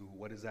 lest you,'"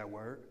 what is that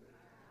word?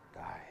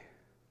 "Die.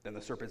 Then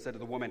the serpent said to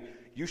the woman,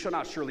 'You shall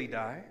not surely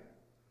die,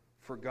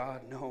 for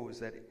God knows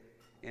that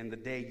in the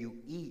day you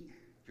eat,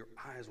 your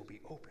eyes will be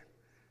open,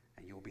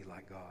 and you will be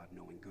like God,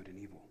 knowing good and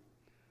evil.'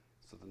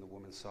 So then the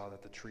woman saw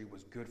that the tree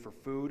was good for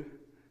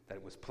food, that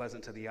it was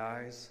pleasant to the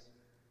eyes,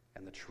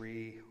 and the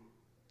tree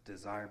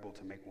desirable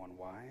to make one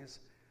wise.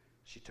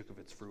 She took of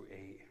its fruit,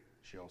 ate.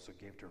 She also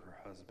gave to her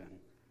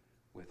husband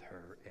with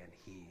her, and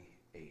he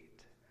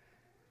ate."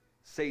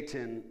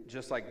 Satan,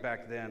 just like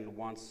back then,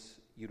 wants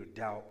you to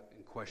doubt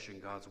and question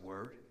God's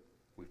word.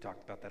 We've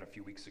talked about that a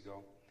few weeks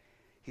ago.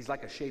 He's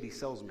like a shady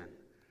salesman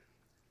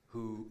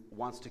who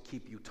wants to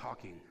keep you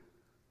talking,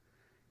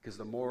 because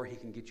the more he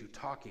can get you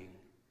talking,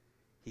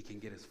 he can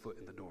get his foot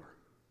in the door.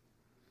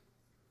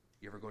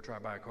 You ever go try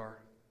to buy a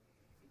car?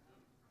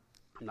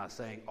 I'm not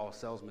saying all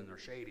salesmen are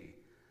shady,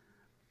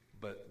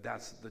 but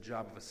that's the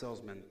job of a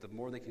salesman. The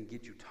more they can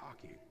get you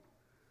talking,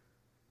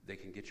 they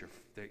can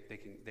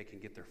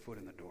get their foot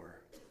in the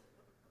door.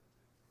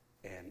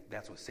 And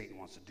that's what Satan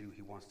wants to do.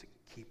 He wants to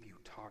keep you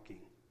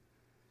talking.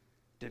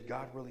 Did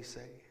God really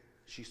say?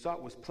 She saw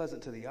it was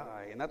pleasant to the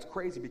eye. And that's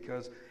crazy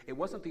because it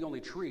wasn't the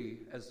only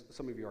tree, as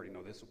some of you already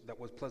know this, that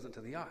was pleasant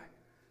to the eye.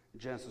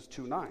 Genesis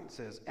 2:9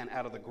 says, "And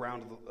out of the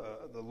ground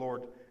the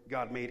Lord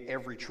God made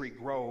every tree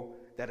grow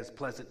that is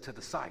pleasant to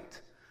the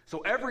sight." So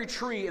every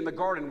tree in the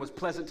garden was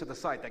pleasant to the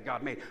sight that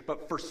God made.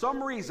 But for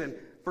some reason,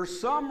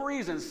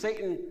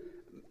 Satan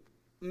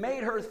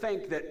made her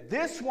think that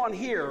this one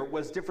here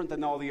was different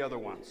than all the other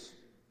ones.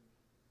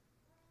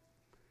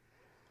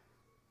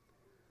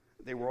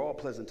 They were all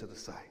pleasant to the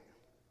sight.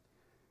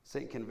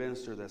 Satan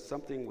convinced her that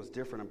something was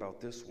different about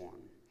this one.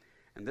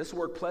 And this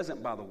word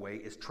pleasant, by the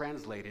way, is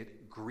translated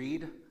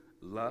greed,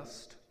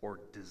 lust, or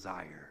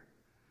desire.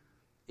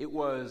 It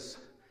was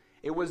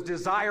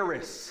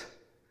desirous.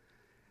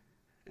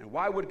 And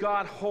why would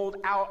God hold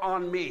out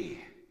on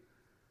me?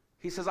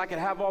 He says I can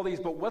have all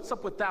these, but what's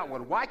up with that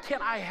one? Why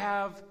can't I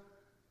have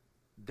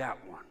that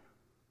one?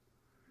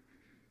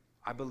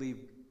 I believe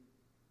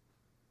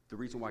the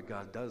reason why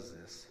God does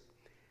this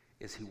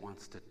is he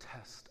wants to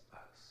test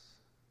us.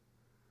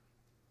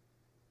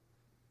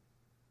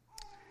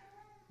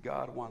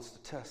 God wants to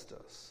test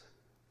us.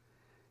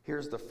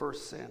 Here's the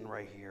first sin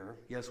right here.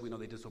 Yes, we know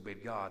they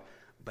disobeyed God,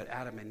 but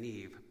Adam and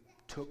Eve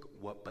took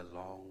what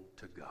belonged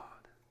to God.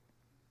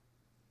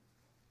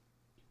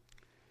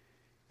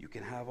 You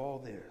can have all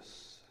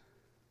this.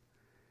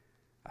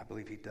 I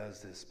believe he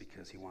does this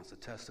because he wants to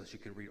test us. You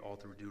can read all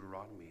through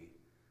Deuteronomy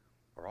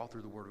or all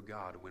through the Word of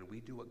God. When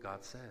we do what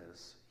God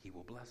says, he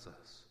will bless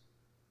us.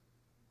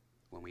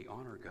 When we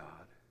honor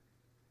God,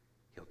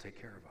 he'll take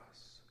care of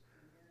us.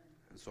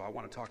 And so I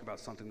want to talk about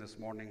something this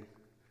morning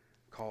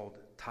called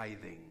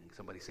tithing.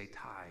 Somebody say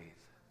tithe.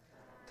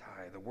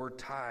 Tithe. The word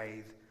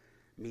tithe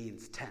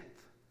means tenth.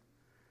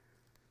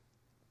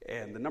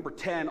 And the number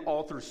 10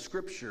 all through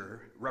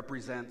Scripture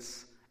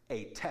represents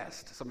a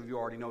test. Some of you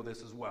already know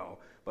this as well.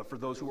 But for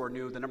those who are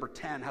new, the number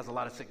 10 has a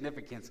lot of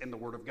significance in the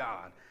Word of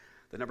God.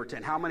 The number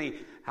 10. How many,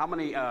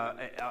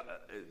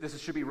 this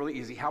should be really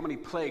easy. How many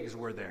plagues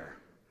were there?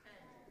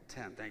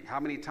 10. Thank you. How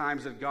many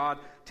times did God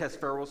test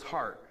Pharaoh's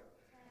heart?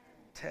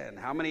 10.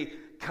 How many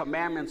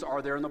commandments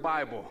are there in the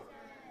Bible?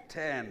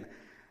 10.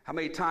 How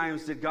many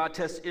times did God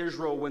test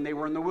Israel when they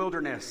were in the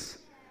wilderness?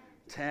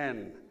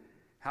 10.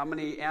 How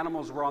many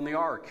animals were on the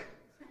ark?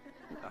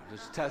 I'm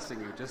just testing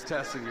you.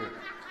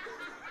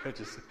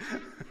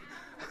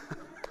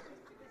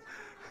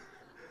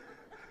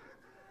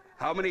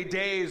 How many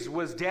days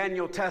was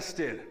Daniel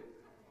tested?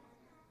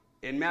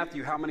 In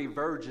Matthew, how many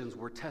virgins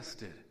were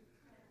tested?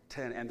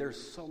 10. And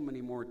there's so many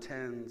more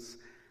 10s.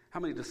 How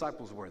many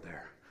disciples were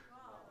there?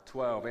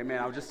 12. Amen.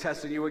 I was just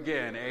testing you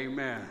again.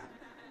 Amen.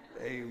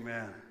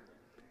 Amen.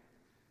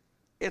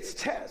 It's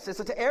tests.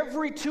 It's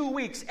every 2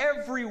 weeks,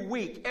 every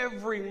week,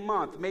 every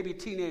month, maybe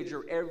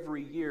teenager,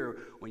 every year,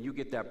 when you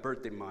get that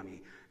birthday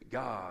money,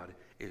 God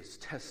is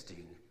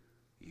testing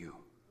you.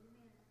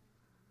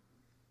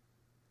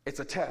 It's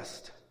a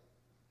test.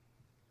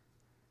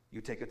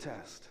 You take a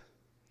test.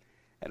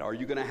 And are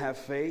you going to have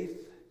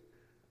faith?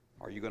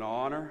 Are you going to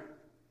honor?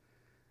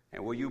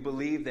 And will you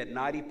believe that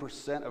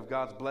 90% of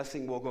God's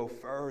blessing will go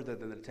further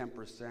than the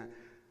 10%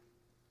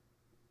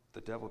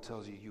 the devil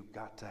tells you you've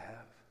got to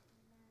have?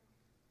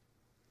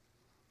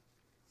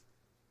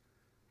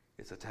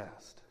 It's a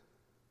test.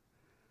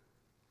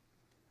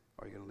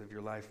 Are you going to live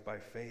your life by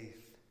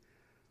faith?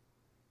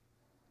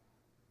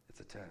 It's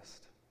a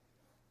test.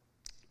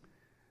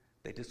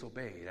 They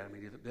disobeyed. I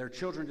mean, their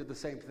children did the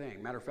same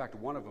thing. Matter of fact,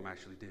 one of them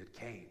actually did,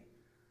 Cain.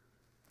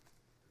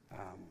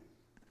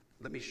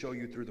 Let me show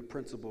you through the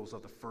principles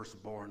of the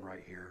firstborn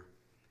right here.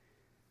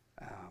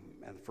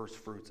 And the first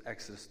fruits,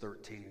 Exodus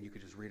 13. You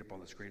could just read up on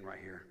the screen right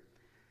here.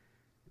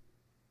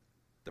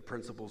 The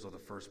principles of the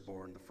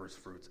firstborn, the first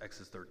fruits,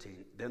 Exodus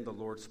 13. Then the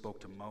Lord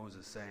spoke to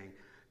Moses, saying,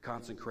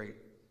 consecrate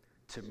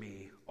to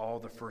me all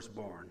the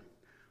firstborn.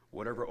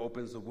 Whatever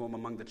opens the womb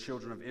among the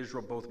children of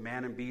Israel, both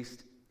man and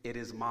beast, it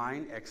is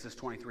mine. Exodus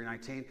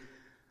 23:19.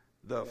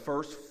 The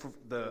first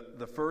of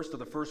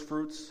the first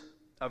fruits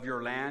of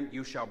your land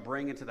you shall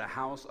bring into the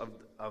house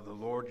of the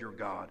Lord your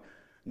God.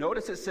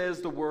 Notice it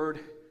says the word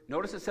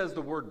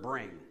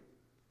bring.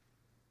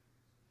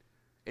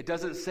 It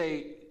doesn't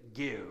say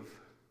give.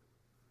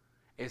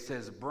 It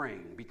says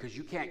bring, because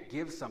you can't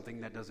give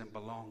something that doesn't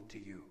belong to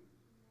you.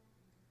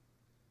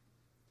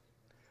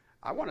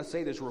 I want to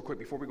say this real quick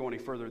before we go any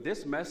further.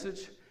 This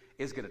message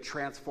is going to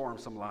transform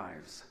some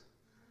lives.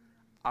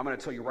 I'm going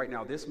to tell you right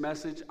now, this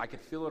message, I can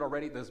feel it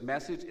already. This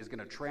message is going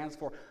to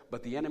transform,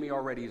 but the enemy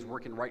already is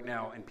working right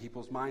now in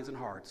people's minds and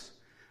hearts,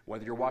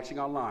 whether you're watching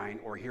online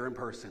or here in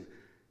person,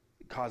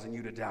 causing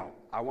you to doubt.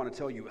 I want to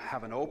tell you,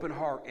 have an open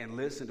heart and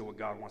listen to what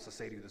God wants to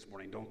say to you this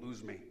morning. Don't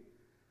lose me.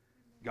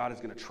 God is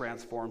going to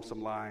transform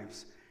some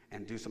lives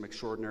and do some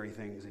extraordinary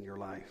things in your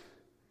life.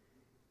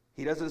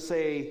 He doesn't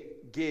say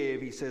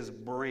give, he says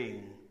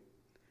bring.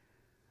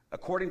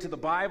 According to the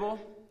Bible,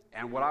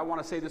 and what I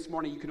want to say this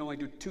morning, you can only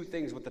do two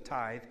things with the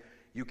tithe.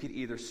 You can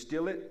either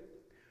steal it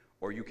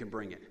or you can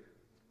bring it.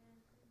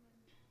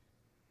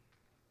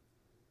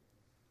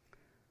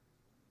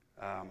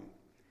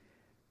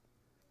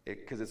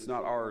 Because it's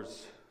not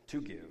ours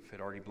to give. It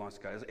already belongs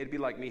to God. It'd be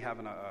like me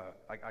having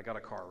I got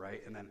a car,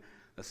 right? And then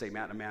let's say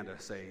Matt and Amanda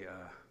say,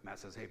 Matt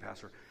says, hey,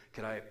 Pastor,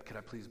 could I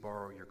please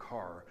borrow your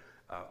car?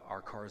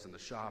 Our car's in the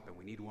shop and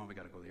we need one. We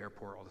got to go to the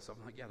airport, all this stuff.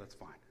 I'm like, yeah, that's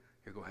fine.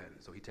 Here, go ahead.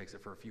 So he takes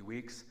it for a few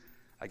weeks.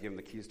 I give him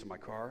the keys to my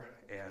car,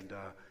 and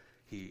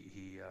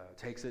he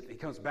takes it. He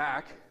comes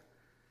back,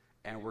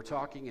 and we're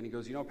talking, and he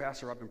goes,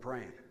 Pastor, I've been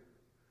praying.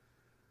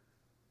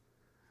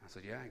 I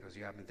said, yeah? He goes,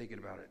 yeah, I've been thinking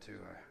about it too.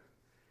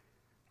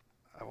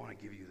 I want to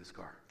give you this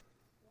car.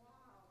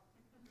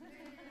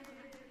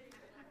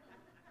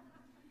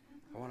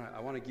 Wow. I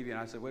want to give you,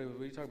 and I said, what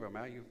are you talking about,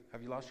 Matt?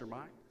 Have you lost your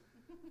mind?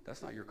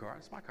 That's not your car.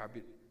 It's my car.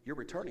 You're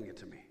returning it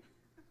to me.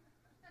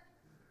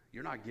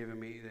 You're not giving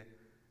me that.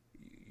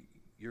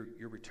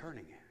 You're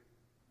returning it.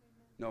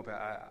 No, but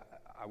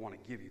I want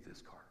to give you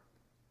this car.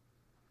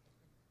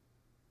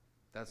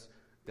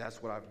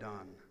 That's what I've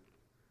done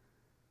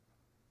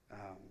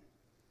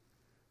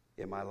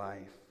in my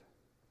life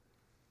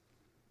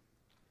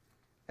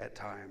at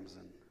times,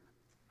 and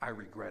I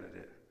regretted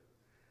it.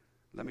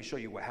 Let me show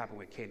you what happened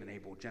with Cain and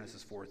Abel,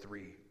 Genesis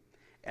 4:3.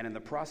 And in the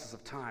process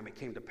of time, it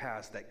came to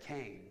pass that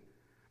Cain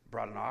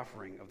brought an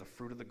offering of the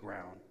fruit of the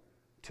ground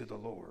to the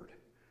Lord.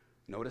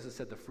 Notice it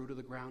said the fruit of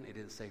the ground. It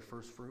didn't say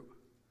first fruit.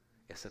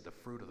 It said the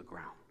fruit of the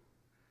ground.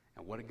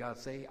 And what did God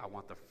say? I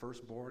want the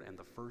firstborn and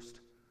the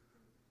first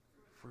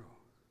fruit.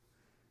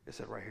 It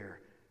said right here,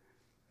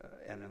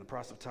 and in the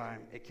process of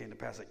time, it came to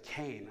pass that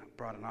Cain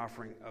brought an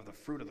offering of the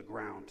fruit of the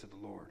ground to the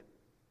Lord.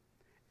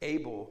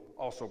 Abel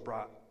also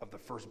brought of the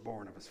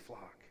firstborn of his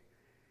flock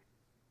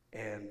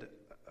and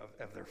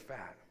of their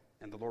fat.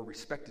 And the Lord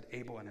respected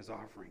Abel and his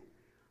offering,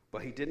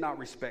 but he did not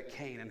respect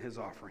Cain and his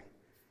offering.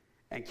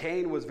 And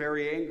Cain was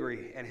very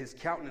angry, and his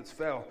countenance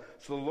fell.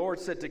 So the Lord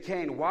said to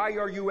Cain, why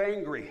are you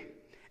angry?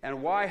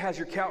 And why has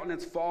your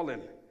countenance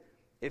fallen?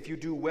 If you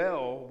do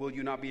well, will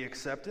you not be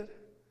accepted?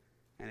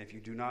 And if you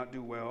do not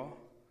do well,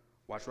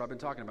 watch what I've been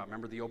talking about.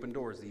 Remember the open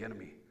doors, the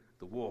enemy,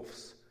 the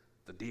wolves,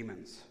 the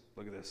demons.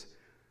 Look at this.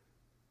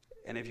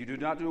 And if you do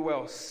not do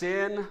well,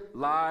 sin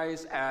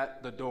lies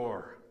at the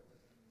door.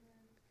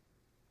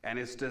 And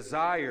its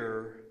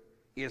desire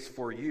is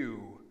for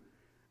you,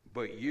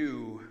 but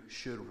you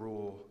should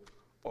rule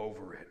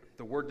over it.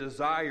 The word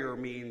desire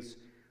means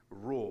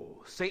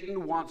rule.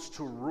 Satan wants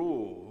to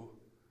rule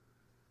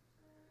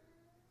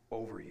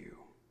over you.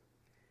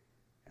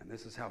 And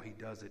this is how he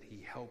does it.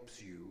 He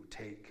helps you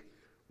take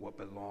what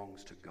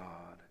belongs to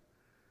God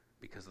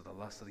because of the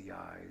lust of the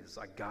eyes.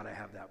 I gotta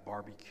have that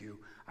barbecue.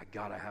 I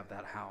gotta have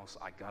that house.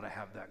 I gotta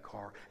have that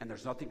car. And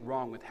there's nothing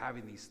wrong with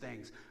having these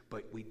things,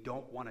 but we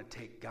don't want to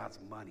take God's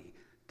money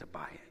to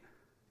buy it.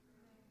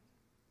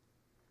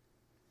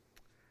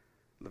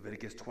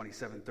 Leviticus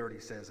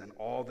 27:30 says, and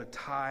all the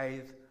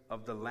tithe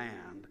of the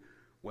land,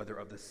 whether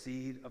of the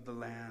seed of the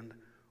land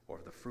or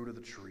of the fruit of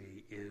the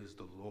tree, is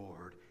the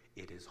Lord.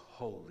 It is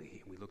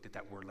holy. We looked at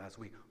that word last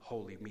week.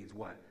 Holy means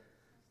what?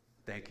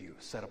 Thank you.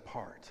 Set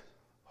apart.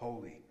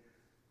 Holy.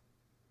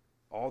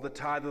 All the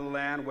tithe of the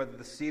land, whether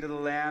the seed of the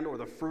land or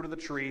the fruit of the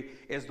tree,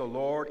 is the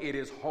Lord. It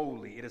is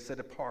holy. It is set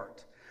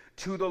apart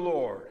to the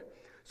Lord.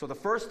 So the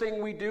first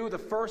thing we do, the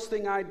first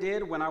thing I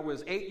did when I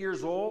was 8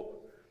 years old,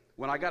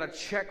 when I got a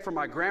check from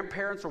my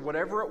grandparents or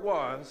whatever it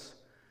was,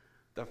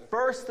 the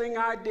first thing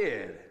I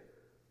did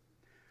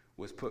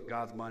was put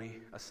God's money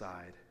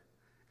aside,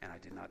 and I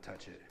did not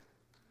touch it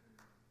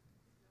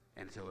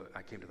until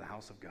I came to the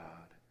house of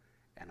God,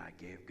 and I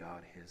gave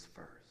God his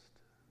first.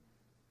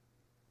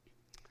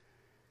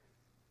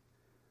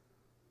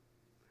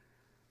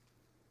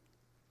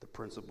 The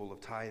principle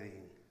of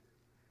tithing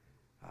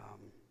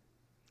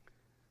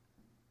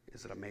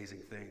is an amazing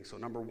thing. So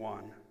number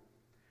one,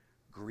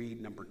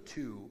 greed. Number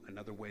two,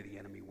 another way the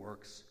enemy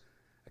works,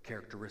 a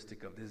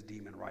characteristic of this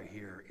demon right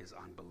here is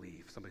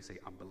unbelief. Somebody say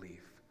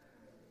unbelief.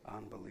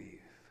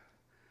 Unbelief.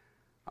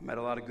 I met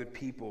a lot of good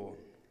people,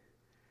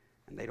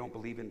 and they don't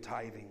believe in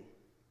tithing.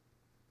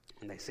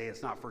 And they say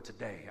it's not for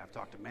today. I've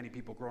talked to many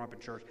people growing up in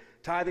church.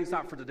 Tithing's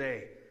not for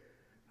today.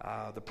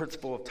 The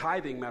principle of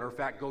tithing, matter of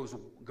fact,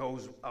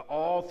 goes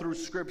all through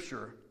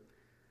Scripture,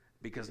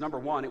 because number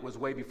one, it was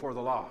way before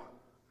the law.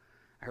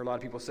 I heard a lot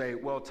of people say,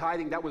 well,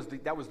 tithing, that was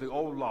the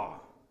old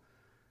law.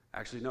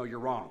 Actually, no, you're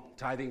wrong.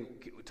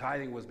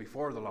 Tithing was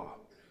before the law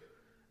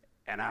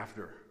and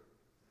after,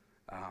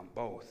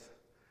 both.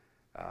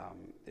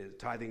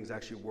 Tithing is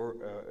actually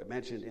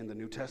mentioned in the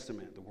New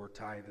Testament. The word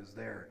tithe is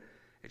there.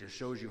 It just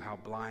shows you how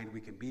blind we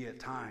can be at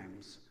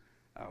times.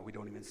 We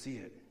don't even see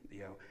it.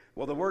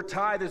 Well, the word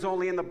tithe is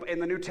only in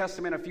the New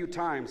Testament a few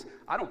times.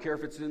 I don't care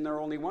if it's in there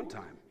only one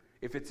time.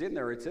 If it's in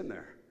there, it's in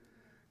there.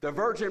 The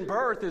virgin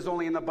birth is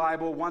only in the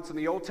Bible once in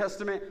the Old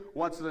Testament,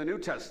 once in the New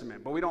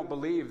Testament. But we don't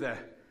believe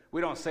that. We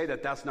don't say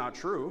that that's not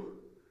true.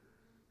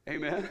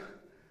 Amen.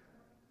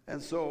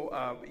 And so,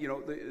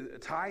 the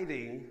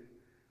tithing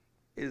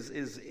is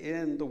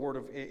in the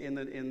word in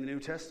the New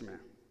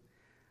Testament.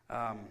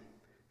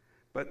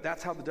 But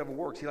that's how the devil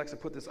works. He likes to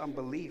put this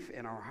unbelief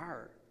in our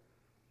heart.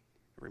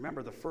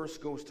 Remember, the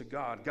first goes to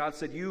God. God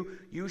said,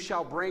 you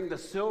shall bring the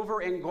silver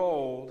and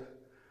gold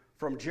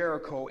from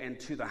Jericho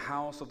into the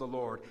house of the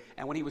Lord.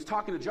 And when he was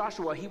talking to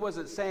Joshua, he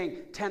wasn't saying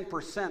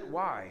 10%.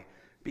 Why?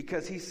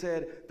 Because he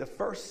said, the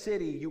first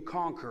city you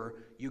conquer,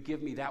 you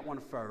give me that one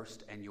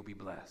first, and you'll be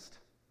blessed.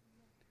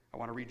 I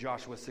want to read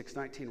Joshua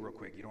 6:19 real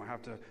quick. You don't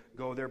have to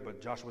go there,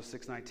 but Joshua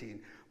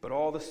 6:19. But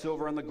all the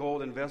silver and the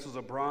gold and vessels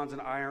of bronze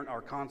and iron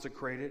are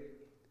consecrated.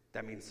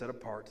 That means set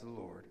apart to the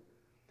Lord.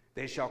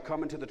 They shall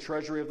come into the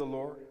treasury of the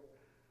Lord.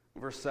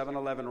 Verse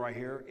 7:11 right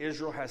here.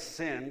 Israel has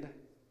sinned.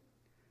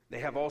 They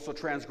have also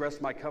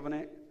transgressed my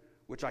covenant,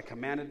 which I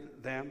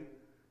commanded them.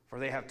 For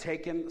they have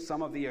taken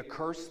some of the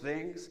accursed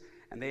things,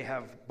 and they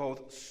have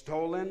both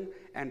stolen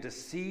and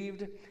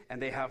deceived,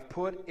 and they have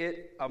put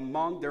it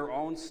among their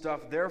own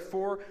stuff.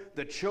 Therefore,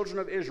 the children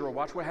of Israel,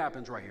 watch what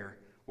happens right here.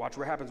 Watch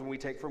what happens when we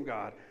take from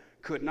God.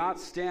 Could not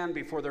stand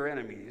before their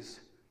enemies,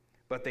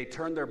 but they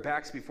turned their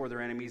backs before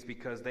their enemies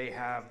because they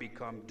have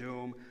become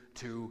doomed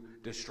to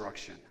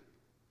destruction.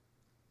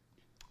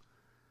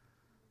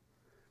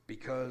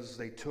 Because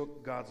they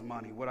took God's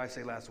money. What I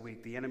say last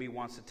week, the enemy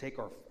wants to take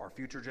our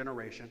future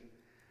generation,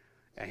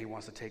 and he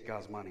wants to take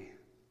God's money.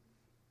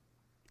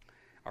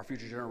 Our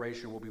future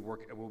generation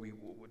we'll be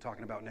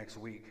talking about next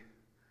week.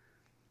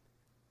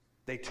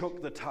 They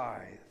took the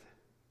tithe.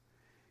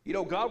 You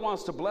know, God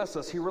wants to bless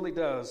us. He really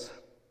does.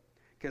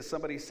 Can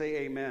somebody say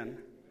amen?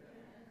 Amen.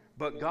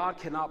 But God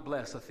cannot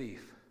bless a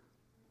thief.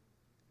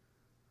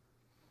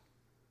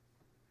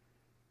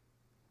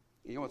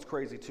 You know what's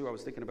crazy too? I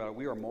was thinking about it.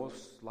 We are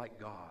most like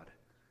God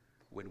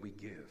when we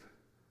give.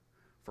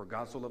 For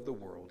God so loved the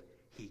world,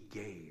 he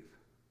gave.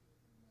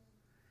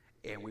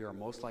 And we are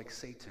most like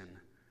Satan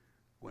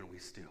when we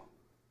steal.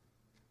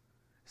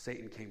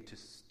 Satan came to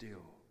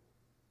steal.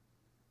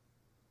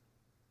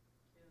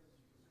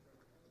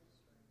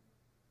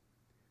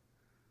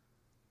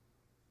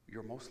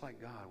 You're most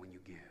like God when you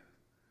give.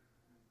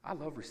 I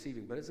love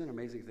receiving, but it's an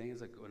amazing thing.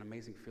 It's like an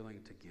amazing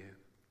feeling to give.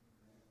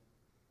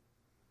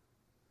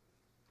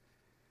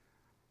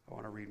 I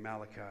want to read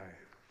Malachi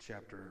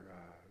chapter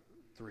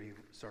 3,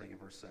 starting in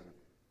verse 7.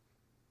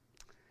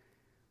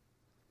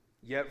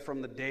 Yet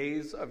from the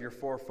days of your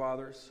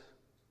forefathers,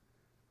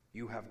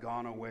 you have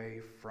gone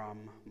away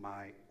from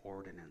my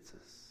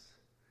ordinances.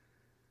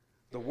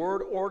 The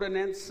word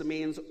ordinance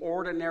means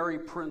ordinary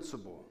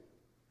principle.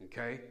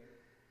 Okay?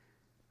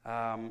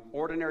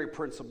 Ordinary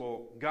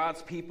principle.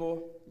 God's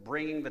people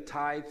bringing the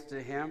tithes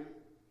to him.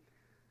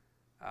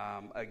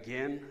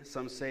 Again,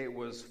 some say it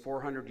was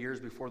 400 years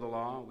before the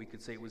law. We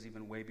could say it was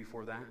even way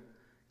before that.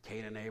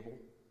 Cain and Abel.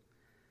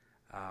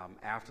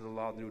 After the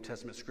law of the New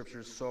Testament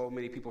scriptures, so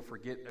many people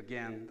forget,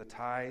 again, the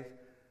tithe.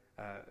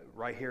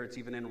 Right here, it's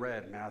even in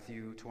red,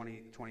 Matthew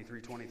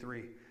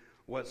 23:23.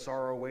 What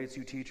sorrow awaits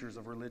you, teachers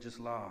of religious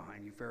law,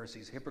 and you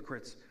Pharisees,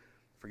 hypocrites,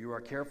 for you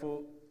are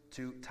careful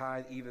to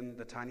tithe even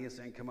the tiniest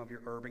income of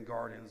your urban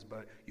gardens,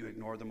 but you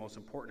ignore the most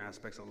important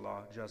aspects of the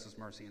law, justice,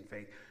 mercy, and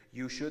faith.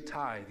 You should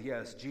tithe,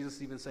 yes. Jesus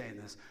is even saying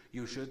this.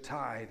 You should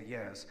tithe,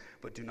 yes,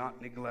 but do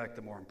not neglect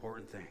the more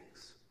important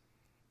things.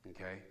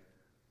 Okay?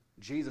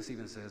 Jesus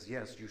even says,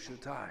 yes, you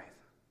should tithe.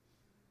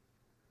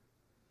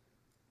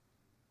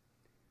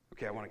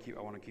 Okay, I want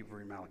to keep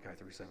reading Malachi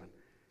 3:7.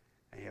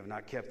 And you have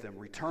not kept them.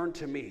 Return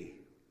to me,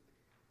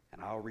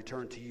 and I'll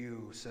return to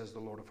you, says the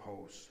Lord of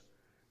hosts.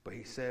 But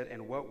he said,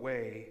 in what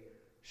way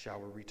shall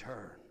we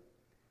return?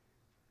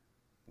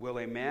 Will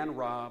a man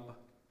rob?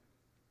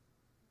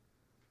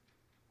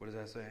 What does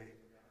that say?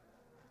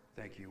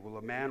 Thank you. Will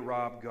a man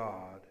rob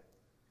God?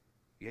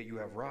 Yet you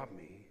have robbed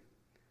me.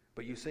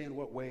 But you say, in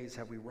what ways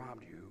have we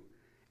robbed you?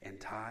 In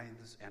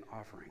tithes and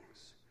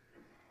offerings.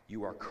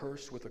 You are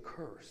cursed with a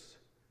curse,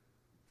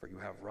 for you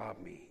have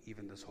robbed me,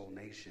 even this whole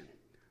nation.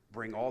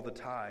 Bring all the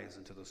tithes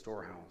into the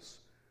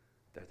storehouse,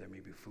 that there may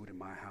be food in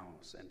my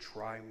house, and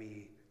try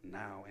me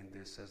now in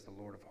this, says the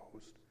Lord of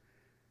hosts,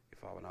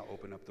 if I will not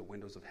open up the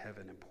windows of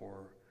heaven and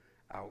pour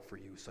out for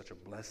you such a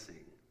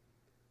blessing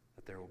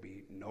that there will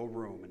be no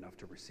room enough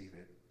to receive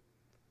it.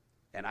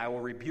 And I will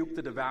rebuke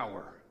the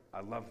devourer,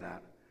 I love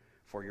that,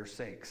 for your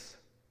sakes,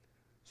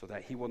 so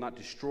that he will not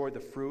destroy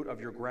the fruit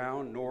of your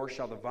ground, nor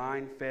shall the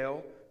vine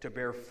fail to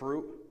bear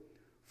fruit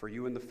for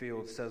you in the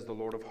field, says the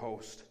Lord of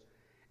hosts.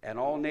 And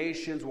all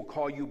nations will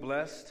call you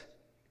blessed,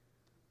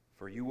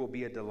 for you will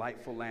be a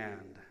delightful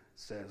land,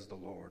 says the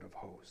Lord of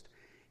hosts.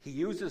 He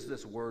uses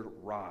this word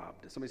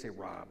robbed. Somebody say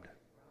robbed.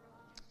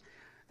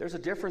 There's a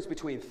difference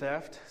between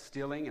theft,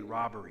 stealing, and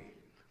robbery.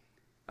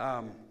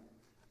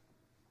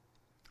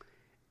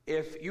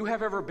 If you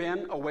have ever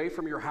been away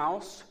from your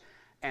house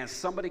and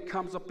somebody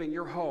comes up in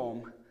your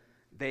home,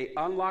 they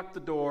unlock the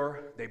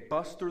door, they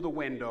bust through the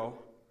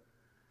window.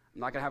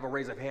 I'm not going to have a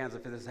raise of hands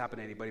if this has happened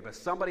to anybody, but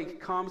somebody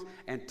comes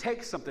and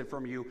takes something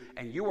from you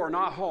and you are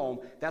not home,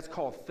 that's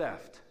called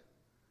theft.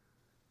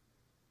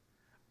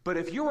 But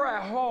if you are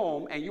at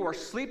home and you are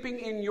sleeping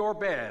in your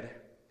bed,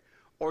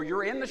 or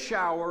you're in the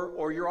shower,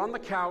 or you're on the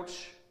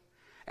couch,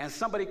 and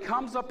somebody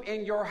comes up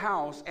in your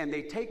house and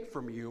they take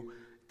from you,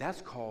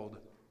 that's called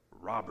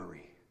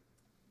robbery.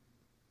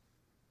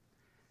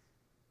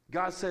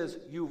 God says,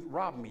 you've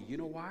robbed me. You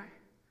know why?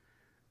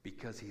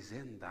 Because he's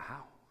in the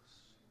house.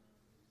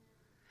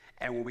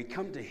 And when we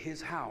come to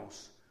his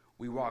house,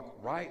 we walk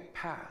right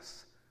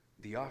past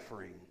the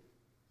offering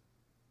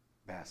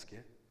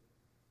basket.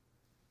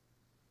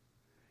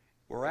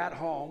 We're at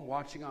home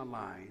watching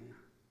online,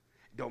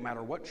 Don't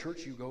matter what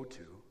church you go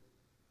to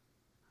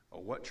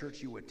or what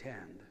church you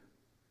attend,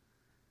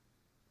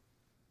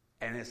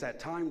 and it's that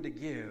time to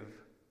give,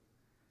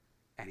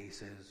 and he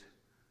says,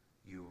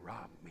 you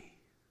robbed me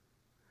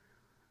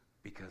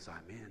because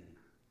I'm in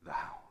the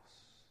house.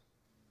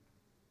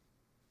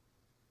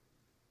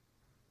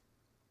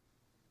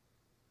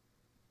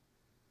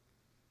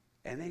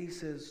 And then he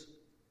says,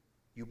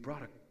 you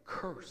brought a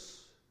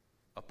curse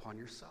upon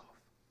yourself.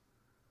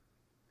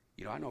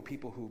 You know, I know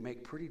people who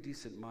make pretty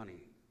decent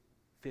money,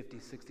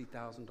 $50,000,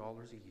 $60,000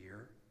 a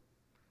year.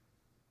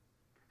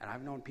 And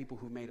I've known people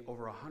who made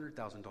over $100,000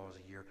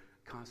 a year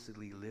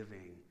constantly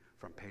living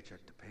from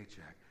paycheck to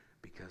paycheck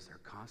because they're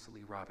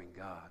constantly robbing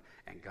God.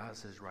 And God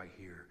says right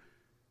here,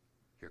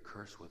 you're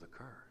cursed with a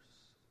curse.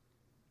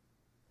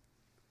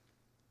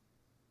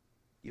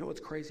 You know what's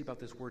crazy about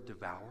this word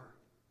devour?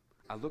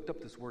 I looked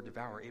up this word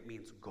devour. It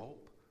means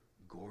gulp,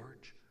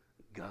 gorge,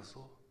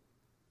 guzzle,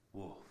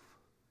 wolf.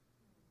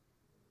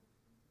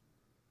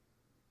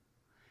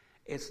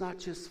 It's not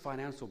just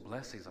financial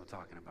blessings I'm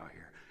talking about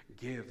here.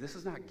 Give. This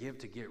is not give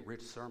to get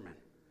rich sermon.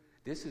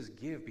 This is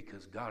give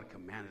because God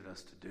commanded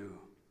us to do.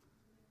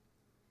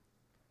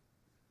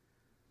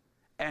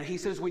 And he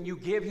says, when you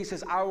give, he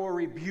says, I will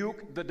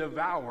rebuke the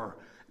devourer,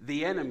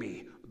 the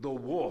enemy, the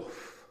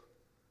wolf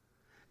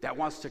that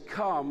wants to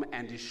come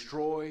and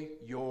destroy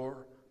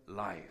your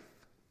life.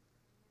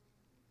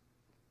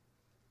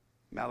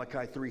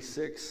 Malachi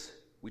 3:6,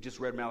 we just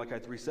read Malachi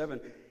 3:7.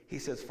 He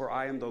says, for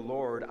I am the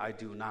Lord, I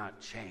do not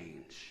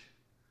change.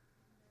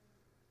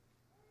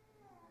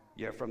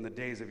 Yet from the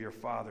days of your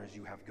fathers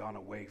you have gone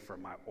away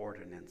from my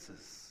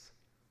ordinances.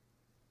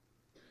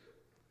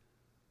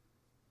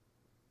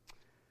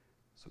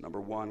 So number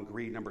one,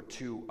 greed. Number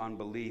two,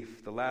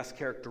 unbelief. The last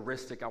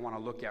characteristic I want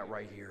to look at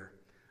right here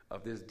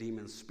of this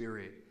demon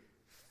spirit,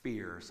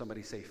 fear.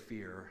 Somebody say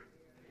fear.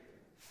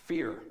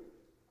 Fear.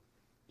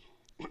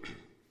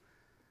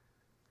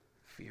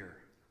 Fear.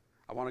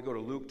 I want to go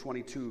to Luke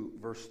 22,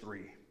 verse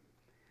 3.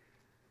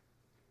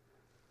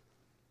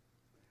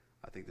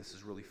 I think this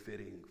is really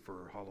fitting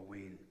for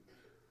Halloween.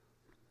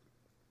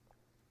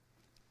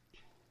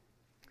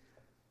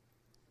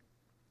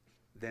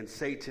 Then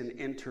Satan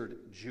entered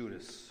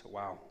Judas.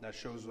 Wow, that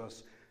shows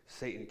us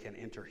Satan can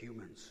enter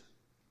humans.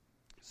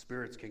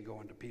 Spirits can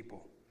go into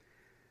people.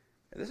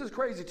 And this is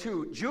crazy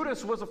too.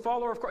 Judas was a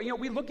follower of Christ. You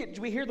know,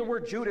 we hear the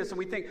word Judas and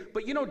we think,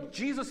 but you know,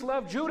 Jesus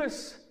loved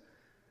Judas.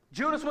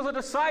 Judas was a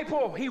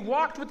disciple. He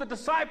walked with the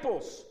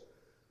disciples.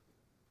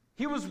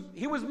 He was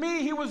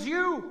me, he was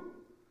you.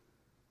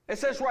 It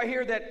says right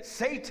here that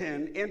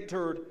Satan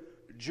entered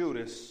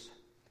Judas,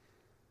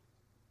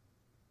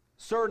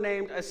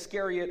 surnamed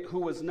Iscariot, who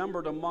was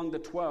numbered among the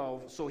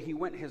 12. So he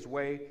went his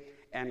way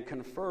and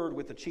conferred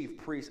with the chief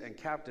priests and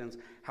captains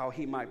how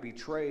he might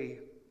betray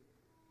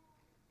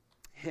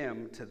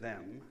him to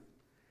them.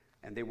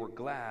 And they were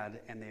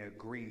glad and they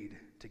agreed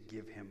to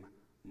give him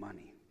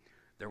money.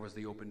 There was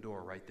the open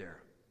door right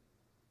there.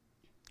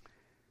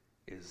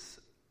 Is,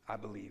 I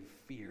believe,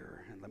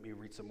 fear. And let me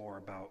read some more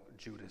about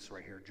Judas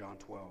right here, John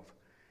 12.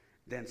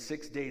 Then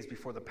 6 days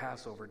before the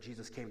Passover,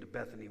 Jesus came to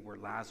Bethany where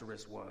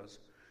Lazarus was,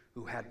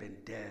 who had been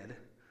dead,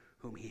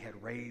 whom he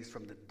had raised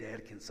from the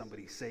dead. Can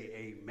somebody say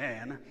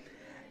amen?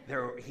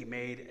 They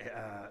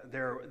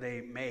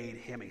made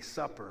him a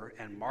supper,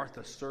 and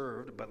Martha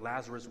served, but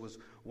Lazarus was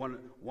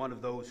one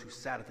of those who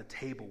sat at the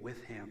table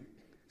with him.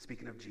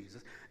 Speaking of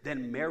Jesus.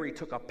 Then Mary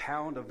took a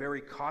pound of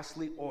very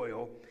costly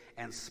oil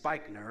and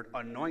spikenard,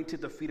 anointed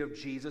the feet of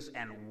Jesus,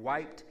 and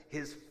wiped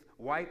his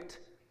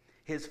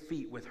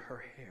feet with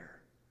her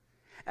hair.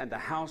 And the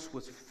house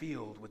was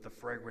filled with the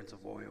fragrance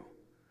of oil.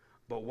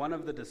 But one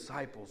of the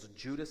disciples,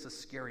 Judas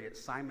Iscariot,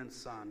 Simon's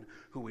son,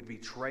 who would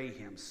betray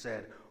him,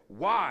 said,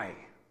 why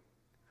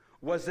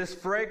was this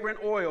fragrant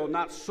oil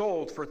not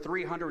sold for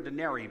 300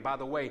 denarii? By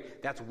the way,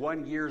 that's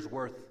 1 year's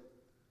worth.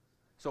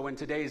 So in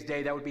today's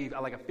day, that would be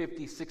like a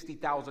 $50,000,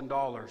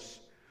 $60,000.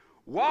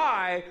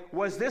 Why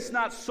was this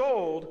not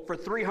sold for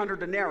 300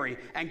 denarii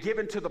and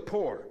given to the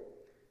poor?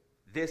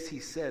 This he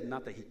said,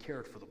 not that he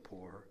cared for the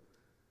poor,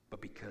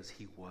 but because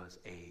he was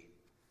a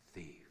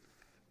thief.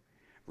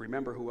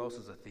 Remember who else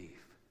is a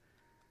thief?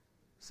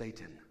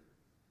 Satan.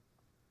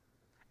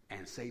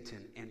 And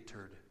Satan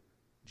entered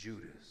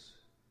Judas.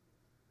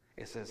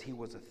 It says he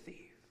was a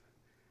thief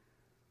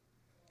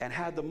and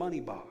had the money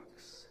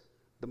box.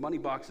 The money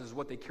box is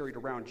what they carried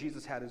around.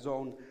 Jesus had his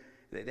own,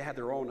 they had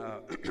their own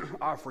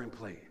offering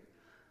plate.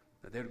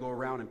 They would go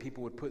around and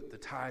people would put the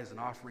tithes and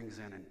offerings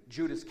in, and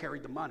Judas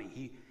carried the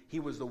money. He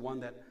was the one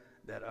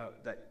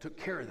that took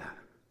care of that.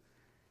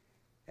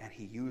 And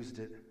he used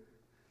it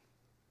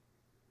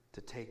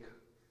to take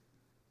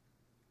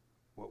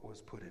what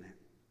was put in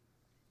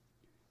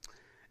it.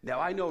 Now,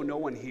 I know no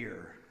one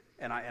here,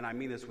 and I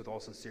mean this with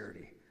all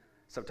sincerity.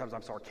 Sometimes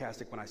I'm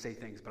sarcastic when I say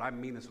things, but I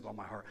mean this with all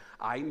my heart.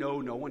 I know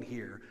no one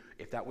here,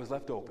 if that was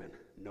left open,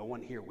 no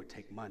one here would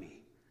take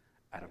money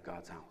out of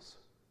God's house.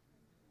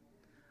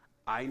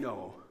 I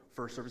know,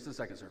 first service and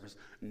second service,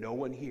 no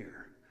one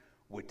here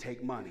would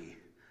take money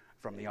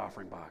from the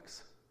offering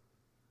box.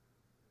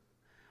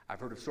 I've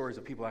heard of stories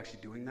of people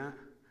actually doing that,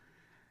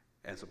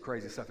 and some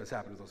crazy stuff has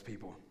happened to those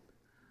people.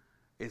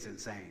 It's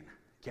insane.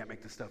 Can't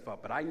make this stuff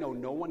up. But I know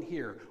no one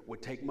here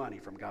would take money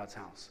from God's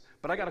house.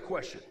 But I got a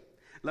question.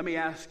 Let me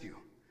ask you.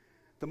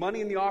 The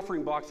money in the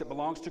offering box that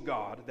belongs to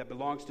God, that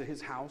belongs to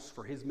his house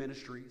for his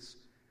ministries,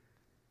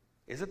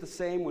 is it the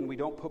same when we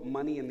don't put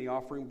money in the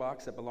offering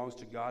box that belongs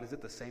to God? Is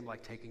it the same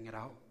like taking it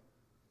out?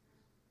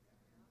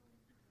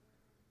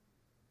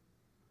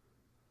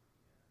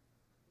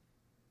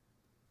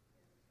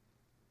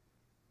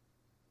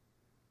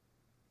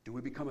 Do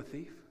we become a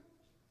thief?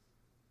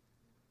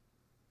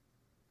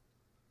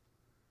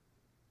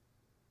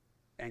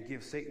 And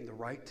give Satan the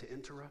right to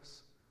enter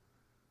us?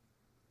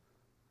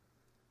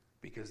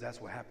 Because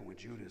that's what happened with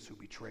Judas, who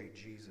betrayed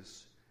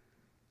Jesus.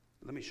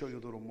 Let me show you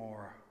a little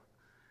more.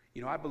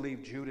 You know, I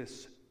believe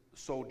Judas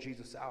sold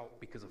Jesus out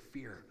because of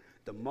fear.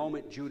 The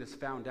moment Judas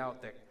found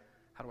out that,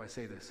 how do I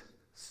say this,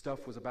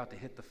 stuff was about to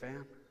hit the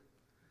fan,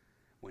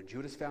 when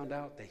Judas found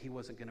out that he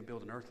wasn't going to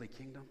build an earthly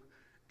kingdom,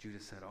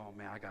 Judas said, oh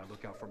man, I got to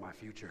look out for my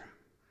future.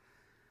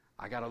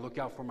 I got to look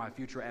out for my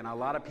future. And a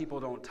lot of people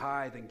don't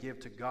tithe and give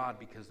to God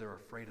because they're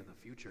afraid of the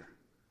future.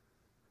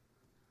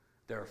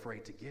 They're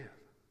afraid to give.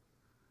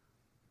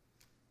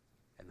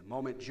 And the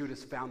moment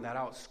Judas found that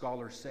out,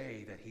 scholars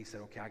say that he said,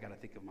 okay, I got to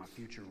think of my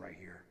future right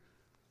here.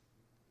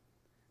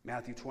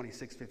 Matthew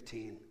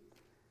 26:15.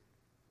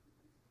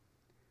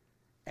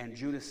 And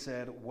Judas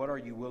said, what are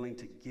you willing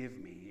to give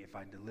me if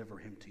I deliver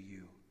him to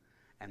you?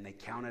 And they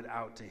counted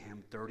out to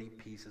him 30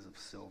 pieces of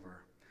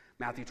silver.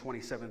 Matthew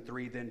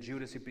 27:3. Then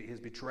Judas, his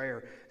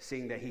betrayer,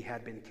 seeing that he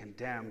had been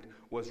condemned,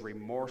 was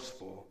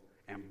remorseful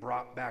and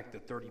brought back the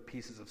 30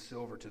 pieces of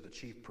silver to the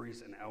chief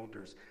priests and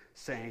elders,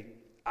 saying,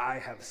 I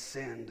have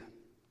sinned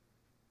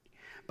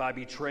by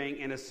betraying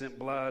innocent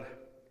blood.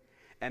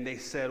 And they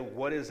said,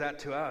 what is that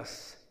to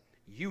us?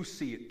 You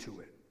see it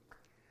to it.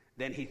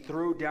 Then he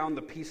threw down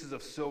the pieces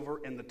of silver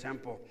in the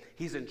temple.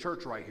 He's in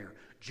church right here.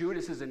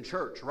 Judas is in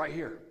church right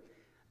here.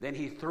 Then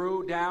he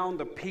threw down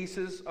the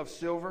pieces of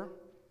silver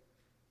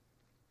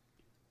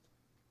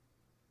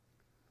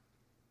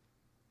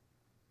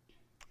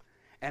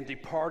and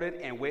departed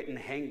and went and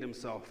hanged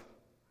himself.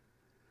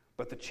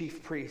 But the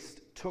chief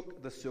priest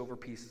took the silver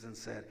pieces and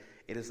said,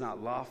 it is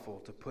not lawful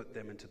to put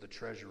them into the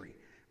treasury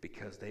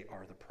because they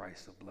are the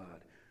price of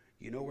blood.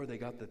 You know where they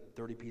got the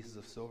 30 pieces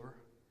of silver?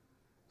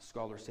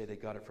 Scholars say they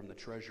got it from the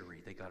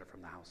treasury. They got it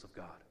from the house of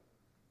God.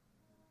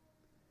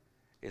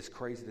 It's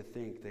crazy to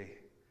think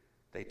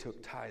they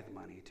took tithe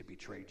money to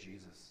betray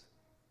Jesus.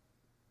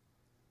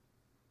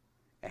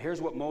 And here's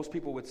what most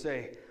people would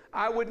say.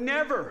 I would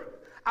never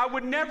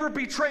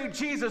betray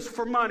Jesus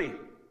for money.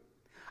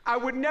 I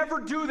would never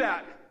do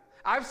that.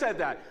 I've said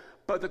that.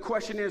 But the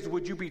question is,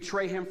 would you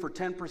betray him for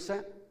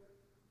 10%?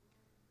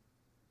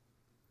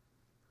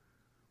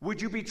 Would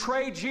you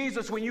betray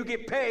Jesus when you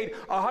get paid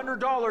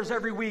 $100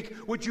 every week?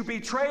 Would you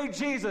betray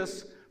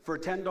Jesus for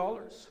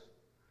 $10?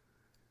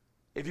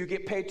 If you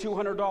get paid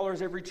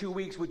 $200 every 2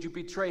 weeks, would you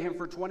betray him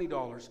for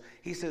 $20?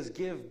 He says,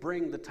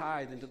 bring the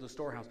tithe into the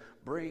storehouse.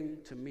 Bring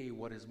to me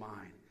what is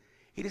mine.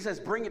 He just says,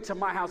 bring it to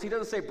my house. He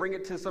doesn't say bring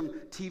it to some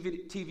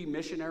TV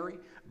missionary.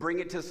 Bring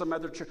it to some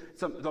other church,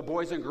 the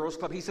Boys and Girls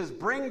Club. He says,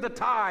 bring the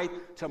tithe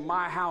to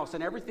my house,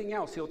 and everything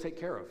else he'll take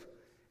care of.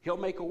 He'll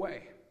make a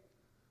way.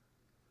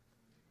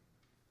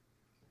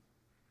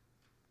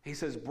 He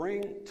says,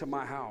 bring to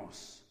my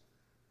house.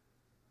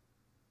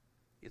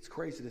 It's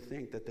crazy to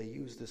think that they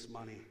use this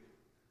money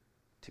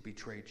to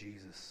betray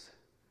Jesus.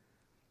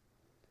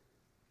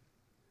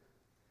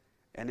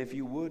 And if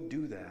you would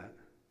do that,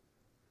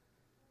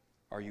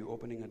 are you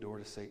opening a door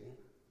to Satan?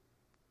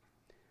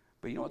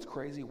 But you know what's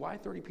crazy? Why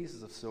 30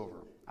 pieces of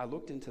silver? I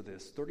looked into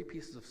this. 30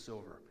 pieces of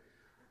silver.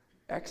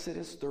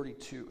 Exodus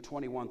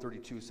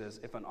 21:32 says,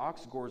 if an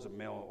ox gores a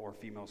male or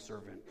female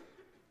servant,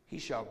 he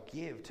shall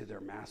give to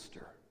their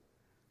master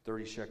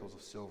 30 shekels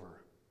of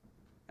silver,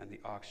 and the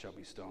ox shall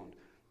be stoned.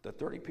 The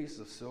 30 pieces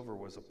of silver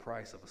was the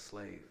price of a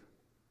slave.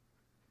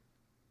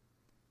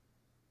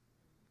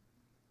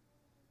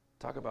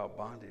 Talk about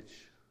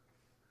bondage.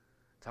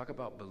 Talk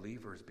about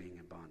believers being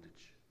in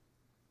bondage.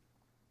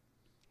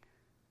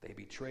 They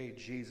betrayed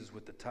Jesus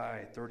with the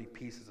tithe, 30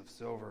 pieces of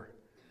silver,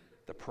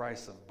 the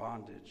price of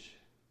bondage.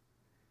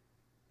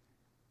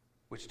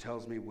 Which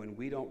tells me when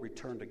we don't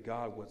return to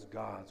God what's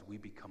God's, we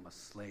become a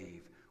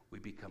slave. We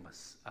become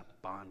a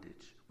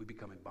bondage. We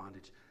become in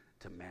bondage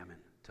to mammon,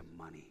 to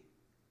money.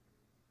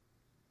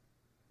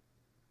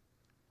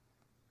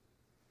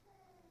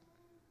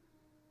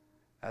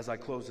 As I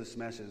close this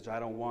message, I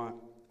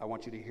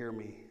want you to hear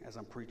me as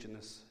I'm preaching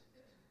this.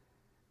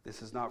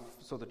 This is not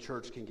so the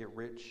church can get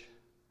rich.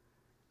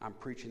 I'm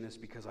preaching this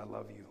because I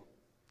love you.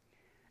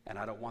 And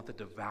I don't want the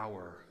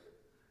devourer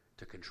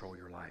to control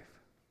your life.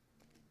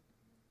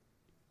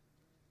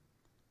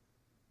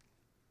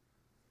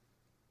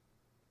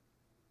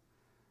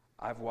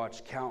 I've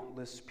watched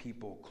countless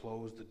people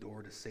close the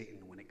door to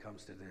Satan when it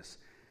comes to this.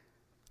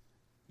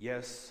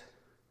 Yes,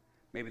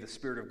 maybe the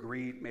spirit of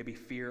greed, maybe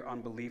fear,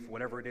 unbelief,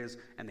 whatever it is,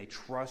 and they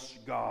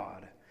trust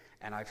God.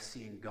 And I've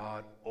seen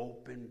God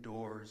open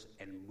doors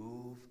and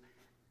move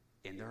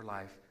in their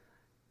life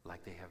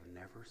like they have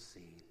never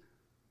seen.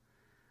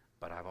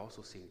 But I've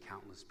also seen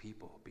countless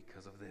people,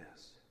 because of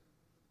this,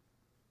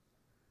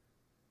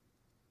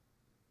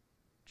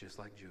 just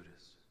like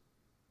Judas,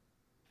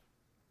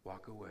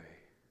 walk away,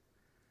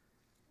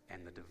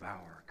 and the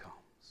devourer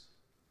comes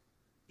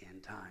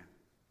in time.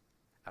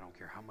 I don't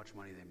care how much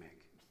money they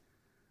make.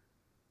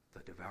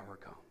 The devourer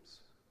comes,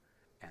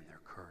 and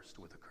they're cursed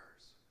with a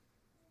curse.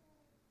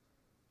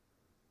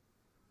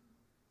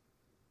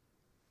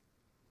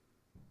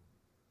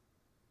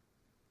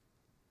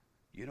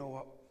 You know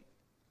what?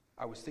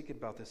 I was thinking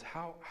about this.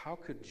 How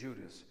could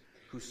Judas,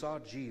 who saw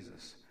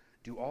Jesus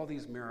do all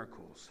these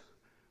miracles,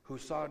 who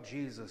saw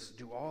Jesus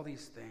do all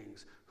these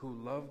things, who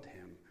loved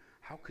him,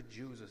 how could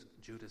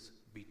Judas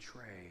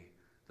betray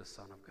the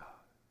Son of God?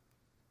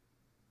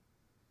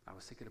 I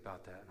was thinking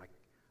about that, and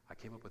I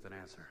came up with an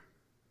answer.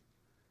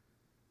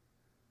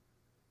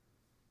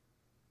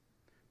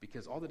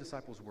 Because all the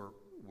disciples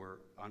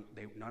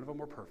none of them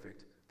were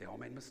perfect. They all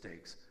made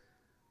mistakes,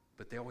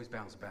 but they always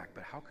bounced back.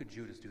 But how could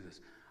Judas do this?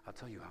 I'll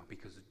tell you how.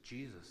 Because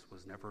Jesus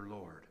was never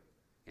Lord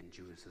in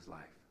Judas's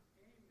life.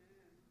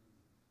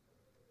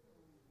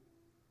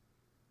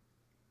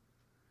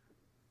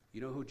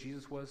 You know who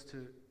Jesus was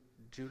to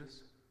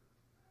Judas?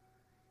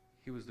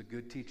 He was the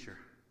good teacher.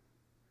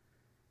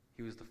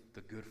 He was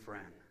the good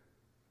friend.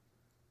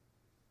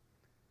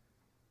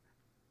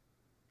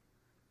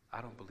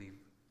 I don't believe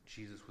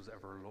Jesus was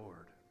ever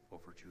Lord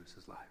over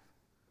Judas's life.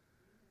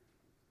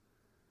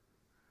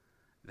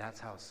 That's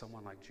how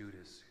someone like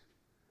Judas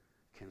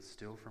can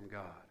steal from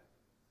God.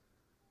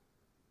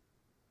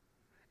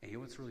 And you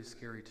know what's really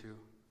scary too?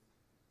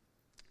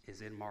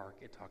 Is in Mark,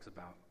 it talks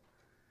about,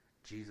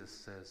 Jesus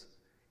says,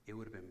 it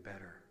would have been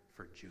better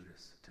for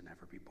Judas to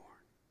never be born.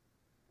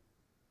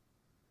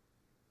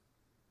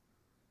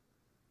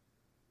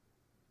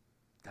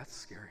 That's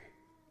scary.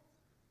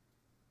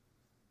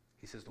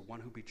 He says, the one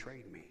who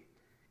betrayed me,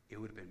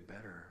 it would have been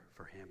better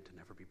for him to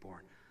never be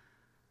born.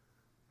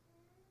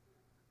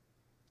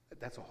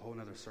 That's a whole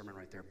other sermon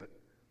right there. But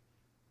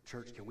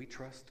church, can we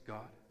trust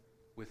God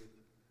with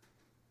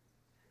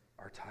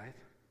our tithe?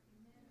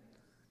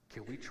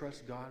 Can we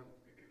trust God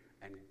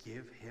and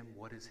give him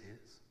what is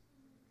his?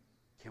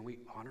 Can we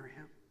honor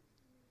him?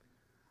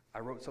 I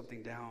wrote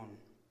something down,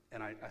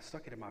 and I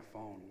stuck it in my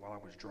phone while I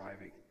was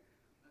driving.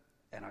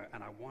 And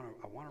I want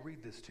to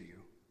read this to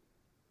you.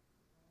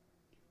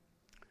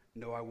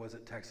 No, I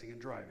wasn't texting and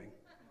driving.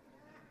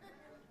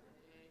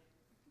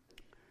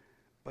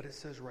 But it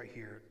says right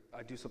here,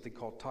 I do something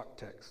called talk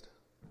text.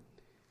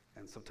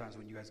 And sometimes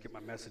when you guys get my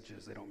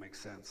messages, they don't make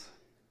sense.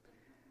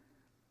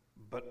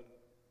 But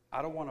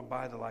I don't want to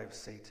buy the lie of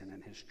Satan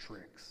and his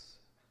tricks.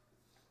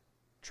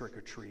 Trick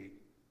or treat.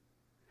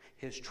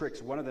 His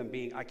tricks, one of them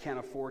being, I can't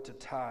afford to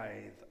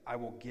tithe. I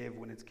will give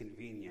when it's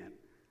convenient.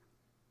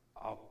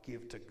 I'll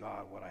give to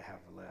God what I have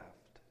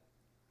left.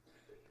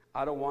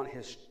 I don't want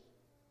his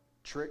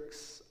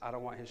tricks. I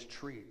don't want his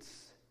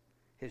treats.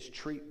 His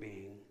treat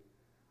being,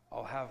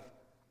 I'll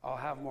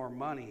have more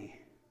money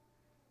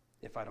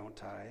if I don't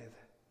tithe.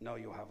 No,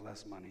 you'll have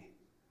less money.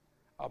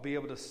 I'll be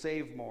able to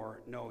save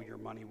more. No, your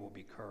money will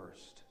be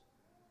cursed.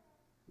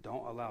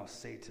 Don't allow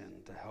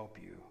Satan to help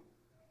you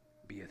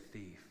be a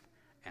thief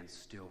and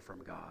steal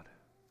from God.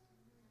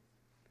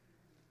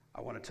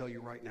 I want to tell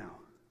you right now,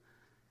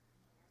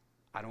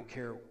 I don't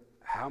care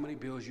how many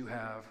bills you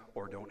have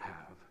or don't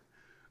have.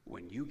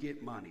 When you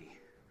get money,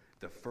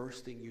 the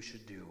first thing you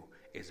should do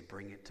is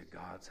bring it to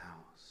God's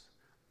house.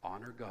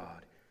 Honor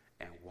God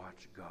and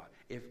watch God.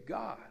 If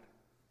God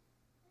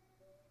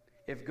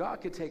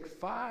could take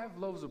 5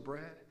 loaves of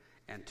bread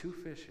and 2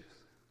 fishes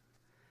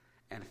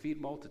and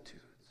feed multitudes,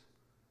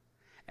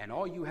 and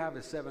all you have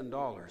is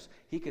 $7,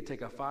 he could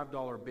take a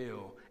 $5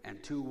 bill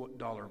and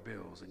 $2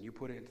 bills, and you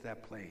put it into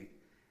that plate,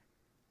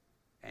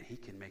 and he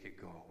can make it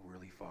go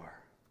really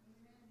far.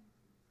 Amen.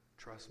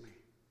 Trust me.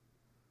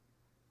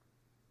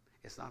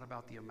 It's not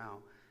about the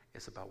amount.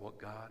 It's about what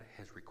God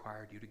has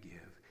required you to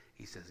give.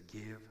 He says,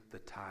 give the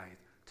tithe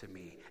to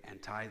me.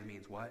 And tithe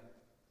means what?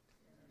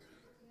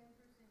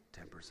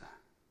 10%.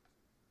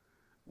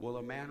 Will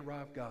a man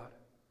rob God?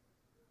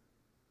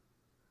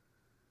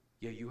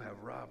 Yeah, you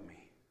have robbed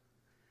me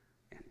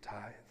in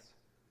tithes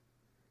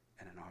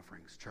and in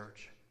offerings.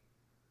 Church,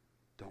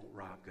 don't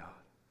rob God.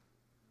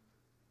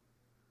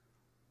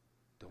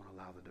 Don't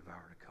allow the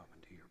devourer to come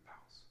into your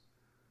house.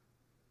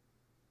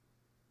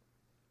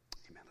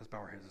 Amen. Let's bow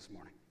our heads this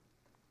morning.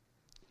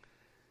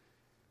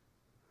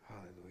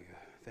 Hallelujah.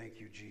 Thank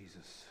you,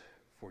 Jesus,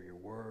 for your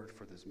word,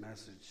 for this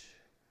message.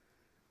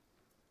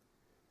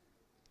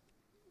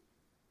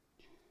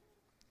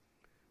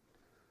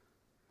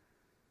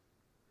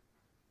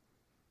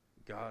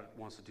 God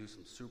wants to do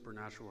some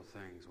supernatural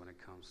things when it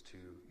comes to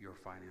your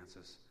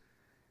finances.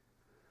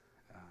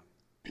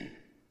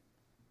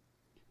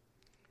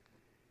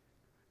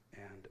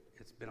 And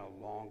it's been a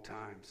long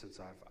time since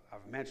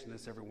I've mentioned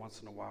this every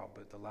once in a while,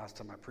 but the last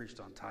time I preached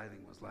on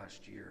tithing was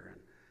last year, and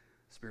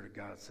the Spirit of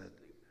God said,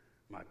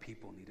 my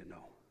people need to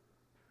know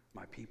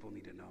My people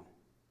need to know.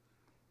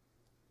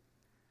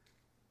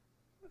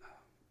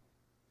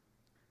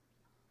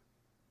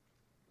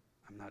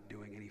 I'm not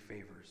doing any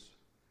favors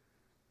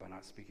by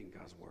not speaking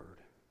God's word.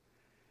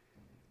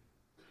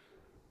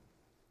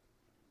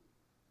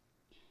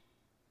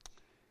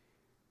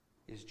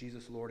 Is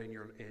Jesus Lord in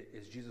your?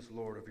 Is Jesus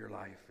Lord of your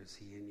life? Is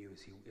He in you?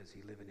 Is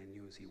He living in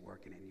you? Is He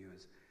working in you?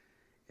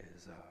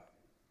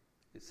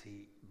 Is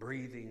He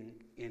breathing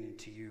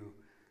into you?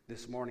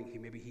 This morning,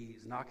 maybe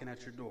He's knocking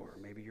at your door.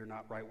 Maybe you're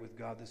not right with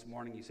God this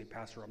morning. You say,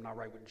 Pastor, I'm not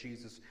right with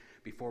Jesus.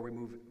 Before we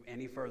move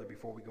any further,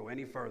 before we go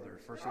any further,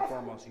 first and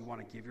foremost, you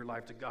want to give your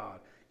life to God.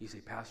 You say,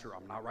 Pastor,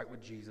 I'm not right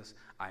with Jesus.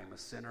 I am a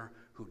sinner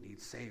who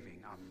needs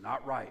saving. I'm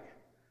not right.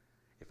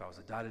 If I was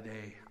to die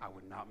today, I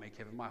would not make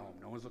heaven my home.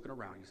 No one's looking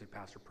around. You say,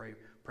 Pastor, pray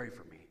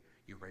for me.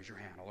 You raise your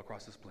hand all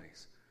across this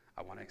place.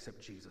 I want to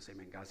accept Jesus.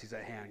 Amen. God sees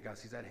that hand. God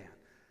sees that hand.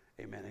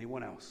 Amen.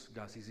 Anyone else?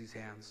 God sees these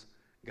hands.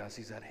 God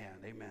sees that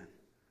hand. Amen.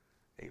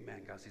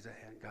 Amen. God sees that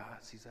hand.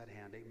 God sees that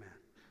hand. Amen.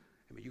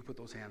 Amen. You put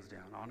those hands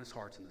down. Honest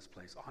hearts in this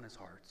place. Honest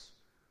hearts.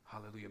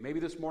 Hallelujah. Maybe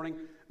this morning,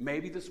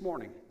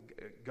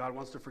 God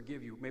wants to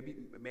forgive you. Maybe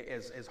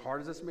as hard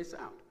as this may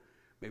sound,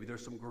 maybe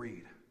there's some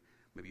greed.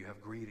 Maybe you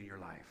have greed in your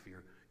life.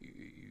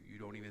 You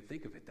don't even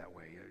think of it that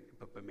way.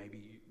 But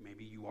maybe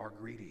you are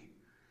greedy.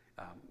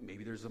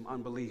 Maybe there's some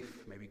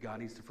unbelief. Maybe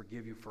God needs to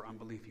forgive you for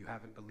unbelief. You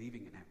haven't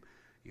believing in Him.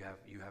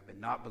 You have been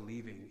not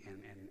believing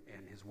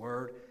in His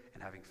word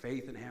and having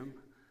faith in Him.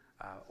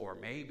 Or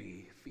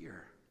maybe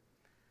fear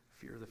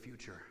of the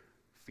future,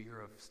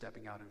 fear of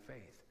stepping out in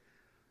faith.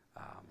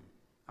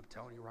 I'm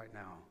telling you right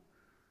now,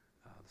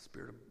 the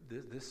spirit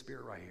of this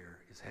spirit right here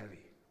is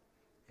heavy,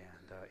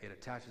 and it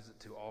attaches it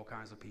to all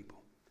kinds of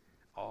people,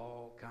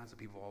 all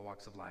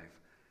walks of life,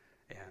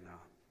 and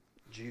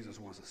Jesus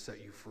wants to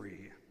set you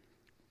free.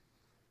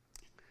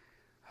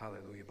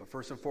 Hallelujah. But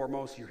first and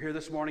foremost, you're here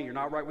this morning, you're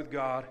not right with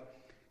God.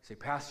 You say,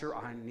 Pastor,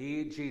 I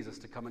need Jesus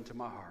to come into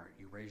my heart.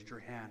 You raised your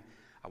hand.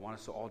 I want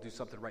us to all do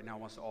something right now. I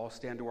want us to all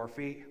stand to our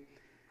feet,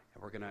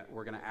 and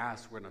we're gonna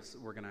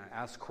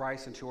ask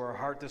Christ into our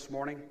heart this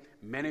morning.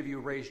 Many of you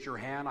raised your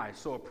hand. I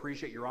so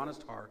appreciate your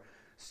honest heart.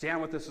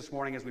 Stand with us this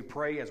morning as we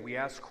pray, as we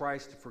ask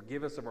Christ to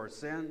forgive us of our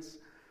sins.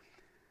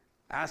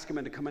 Ask Him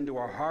to come into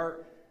our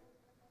heart.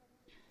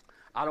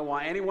 I don't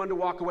want anyone to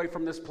walk away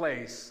from this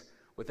place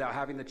without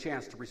having the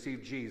chance to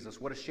receive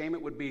Jesus. What a shame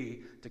it would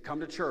be to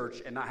come to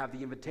church and not have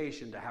the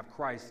invitation to have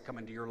Christ come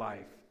into your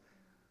life.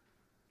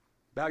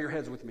 Bow your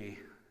heads with me.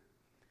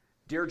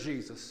 Dear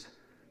Jesus,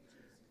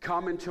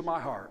 come into my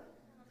heart.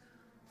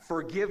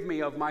 Forgive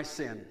me of my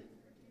sin.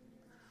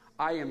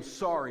 I am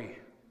sorry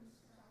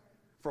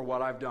for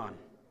what I've done.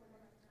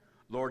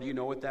 Lord, you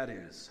know what that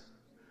is.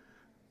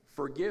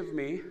 Forgive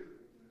me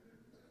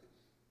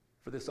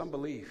for this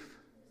unbelief,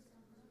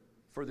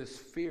 for this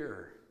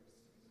fear,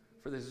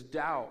 for this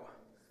doubt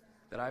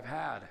that I've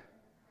had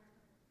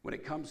when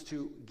it comes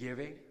to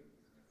giving.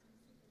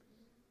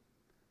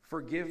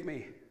 Forgive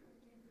me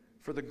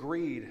for the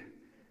greed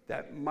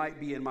that might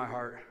be in my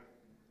heart.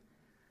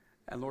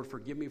 And Lord,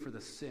 forgive me for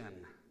the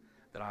sin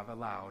that I've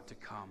allowed to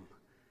come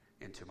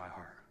into my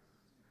heart.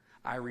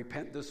 I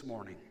repent this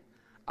morning.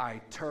 I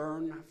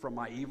turn from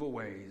my evil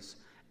ways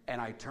and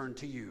I turn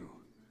to you.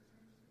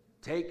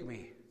 Take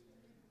me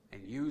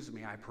and use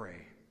me, I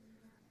pray.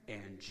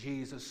 In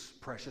Jesus'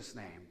 precious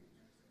name.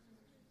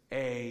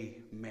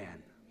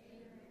 Amen.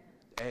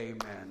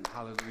 Amen.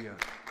 Hallelujah.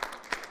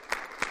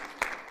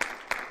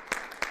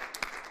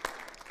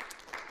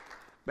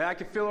 But I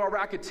can feel it,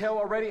 I can tell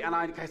already, and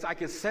I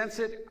can sense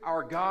it.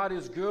 Our God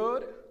is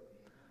good.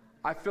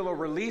 I feel a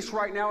release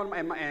right now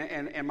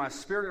in my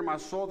spirit and my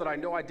soul that I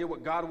know I did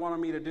what God wanted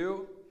me to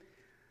do.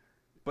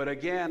 But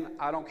again,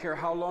 I don't care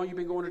how long you've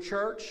been going to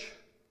church.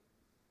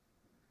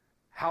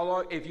 How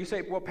long? If you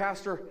say, "Well,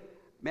 Pastor,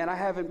 man, I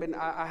haven't been giving.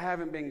 I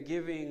haven't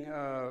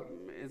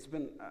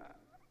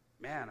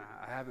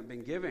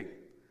been giving."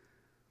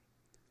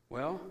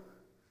 Well,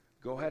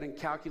 go ahead and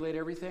calculate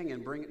everything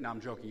and bring it. No,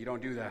 I'm joking. You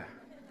don't do that.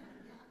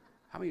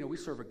 How many know we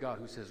serve a God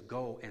who says,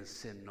 "Go and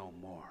sin no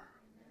more"?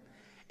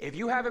 If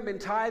you haven't been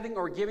tithing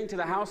or giving to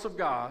the house of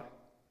God,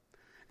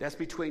 that's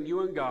between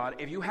you and God.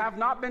 If you have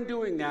not been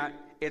doing that,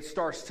 it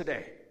starts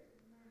today.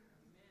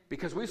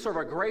 Because we serve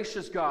a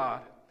gracious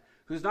God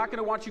who's not going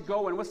to want you to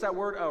go and, what's that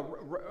word,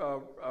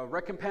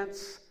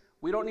 recompense?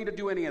 We don't need to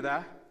do any of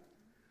that.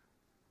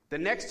 The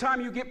next time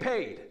you get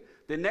paid,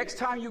 the next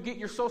time you get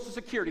your Social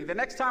Security, the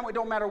next time, it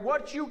don't matter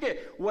what you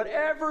get,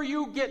 whatever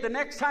you get, the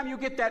next time you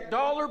get that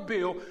dollar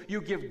bill, you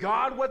give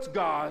God what's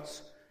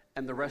God's,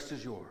 and the rest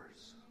is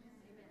yours.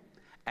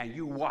 And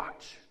you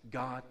watch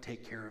God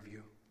take care of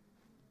you.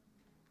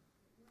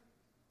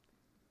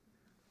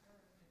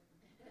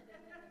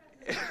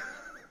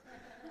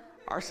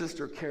 Our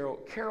sister Carol,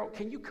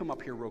 can you come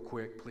up here real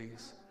quick,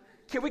 please?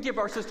 Can we give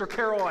our sister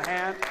Carol a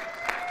hand?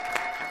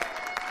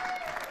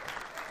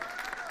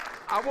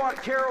 I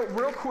want Carol,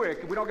 real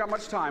quick, we don't got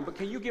much time, but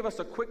can you give us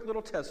a quick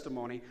little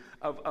testimony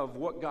of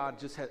what God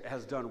just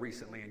has done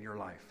recently in your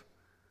life?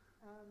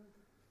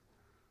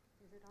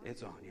 Is it on?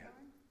 It's on, yeah.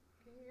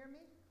 Can you hear me?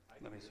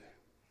 Let me see.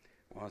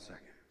 1 second.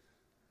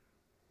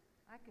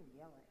 I can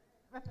yell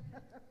it.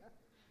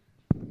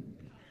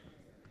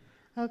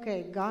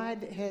 Okay,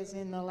 God has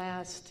in the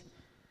last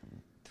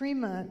 3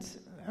 months,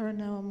 or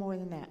no, more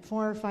than that,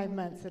 4 or 5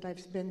 months that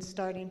I've been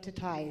starting to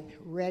tithe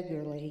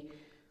regularly.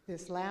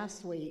 This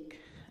last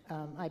week,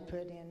 I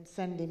put in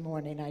Sunday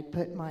morning, I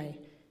put my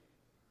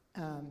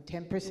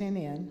 10%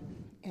 in,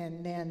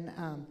 and then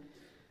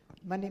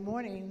Monday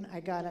morning, I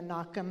got a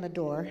knock on the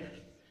door,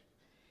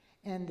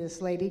 and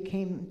this lady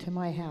came to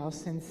my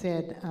house and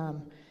said,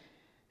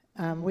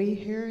 we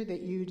hear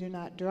that you do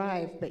not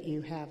drive, but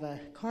you have a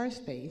car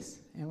space,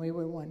 and we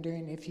were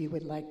wondering if you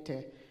would like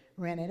to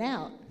rent it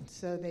out.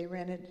 So they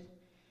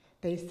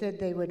said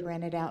they would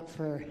rent it out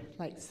for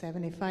like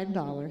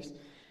 $75.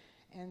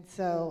 And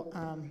so,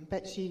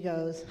 but she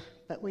goes,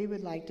 but we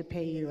would like to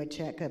pay you a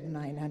check of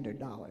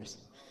 $900.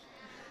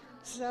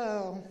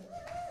 So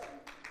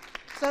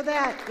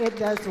that it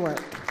does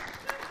work.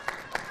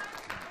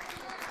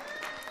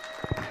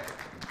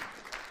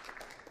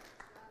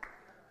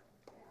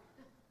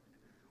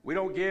 We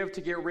don't give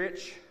to get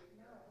rich.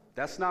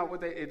 That's not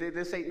what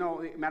this ain't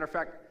no, matter of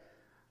fact,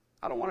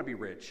 I don't want to be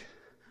rich.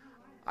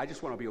 I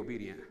just want to be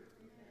obedient.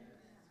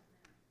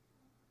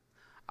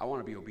 I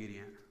want to be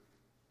obedient.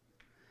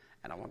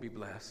 And I want to be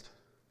blessed.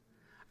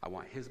 I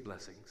want his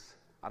blessings.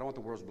 I don't want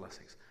the world's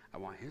blessings. I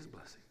want his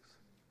blessings.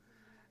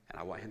 And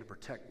I want him to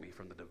protect me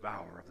from the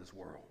devourer of this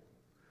world,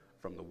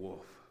 from the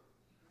wolf.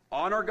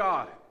 Honor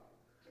God.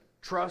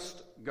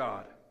 Trust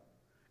God.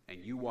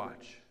 And you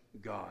watch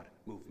God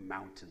move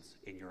mountains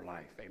in your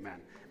life.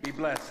 Amen. Be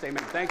blessed.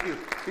 Amen. Thank you.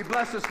 Be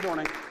blessed this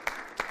morning.